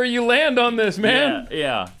 Figure out where you land on this, man.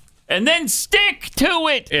 Yeah. And then stick to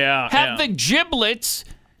it. Yeah. Have the giblets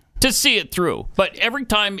to see it through. But every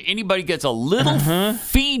time anybody gets a little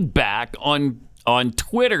feedback on on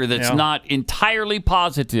Twitter that's not entirely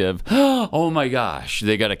positive. Oh my gosh,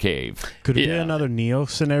 they got a cave. Could it be another Neo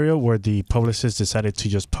scenario where the publicist decided to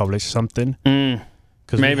just publish something?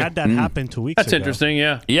 Because we had that happen 2 weeks ago. That's interesting,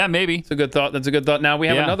 yeah. Yeah, maybe. It's a good thought. That's a good thought. Now, we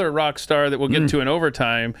have another rock star that we'll get to in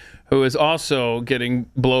overtime who is also getting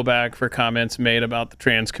blowback for comments made about the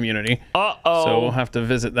trans community. Uh-oh. So we'll have to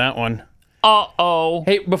visit that one. Uh-oh.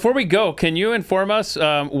 Hey, before we go, can you inform us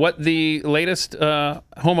what the latest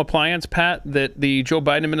home appliance, Pat, that the Joe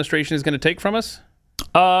Biden administration is going to take from us?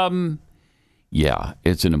 Yeah,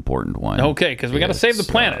 it's an important one. Okay, because we got to save the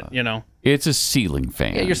planet, It's a ceiling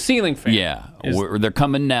fan. Yeah, your ceiling fan. Yeah, they're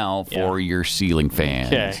coming now for your ceiling fans.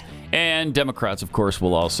 Okay. And Democrats, of course,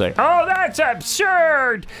 will all say, "Oh, that's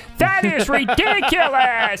absurd! That is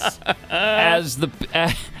ridiculous!"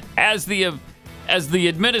 As the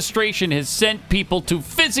administration has sent people to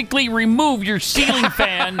physically remove your ceiling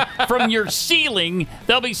fan from your ceiling,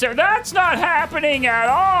 they'll be saying, "That's not happening at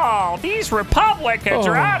all. These Republicans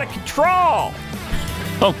are out of control."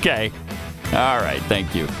 Okay. All right.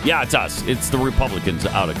 Thank you. Yeah, it's us. It's the Republicans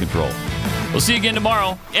out of control. We'll see you again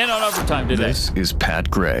tomorrow and on Overtime today. This is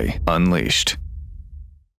Pat Gray Unleashed.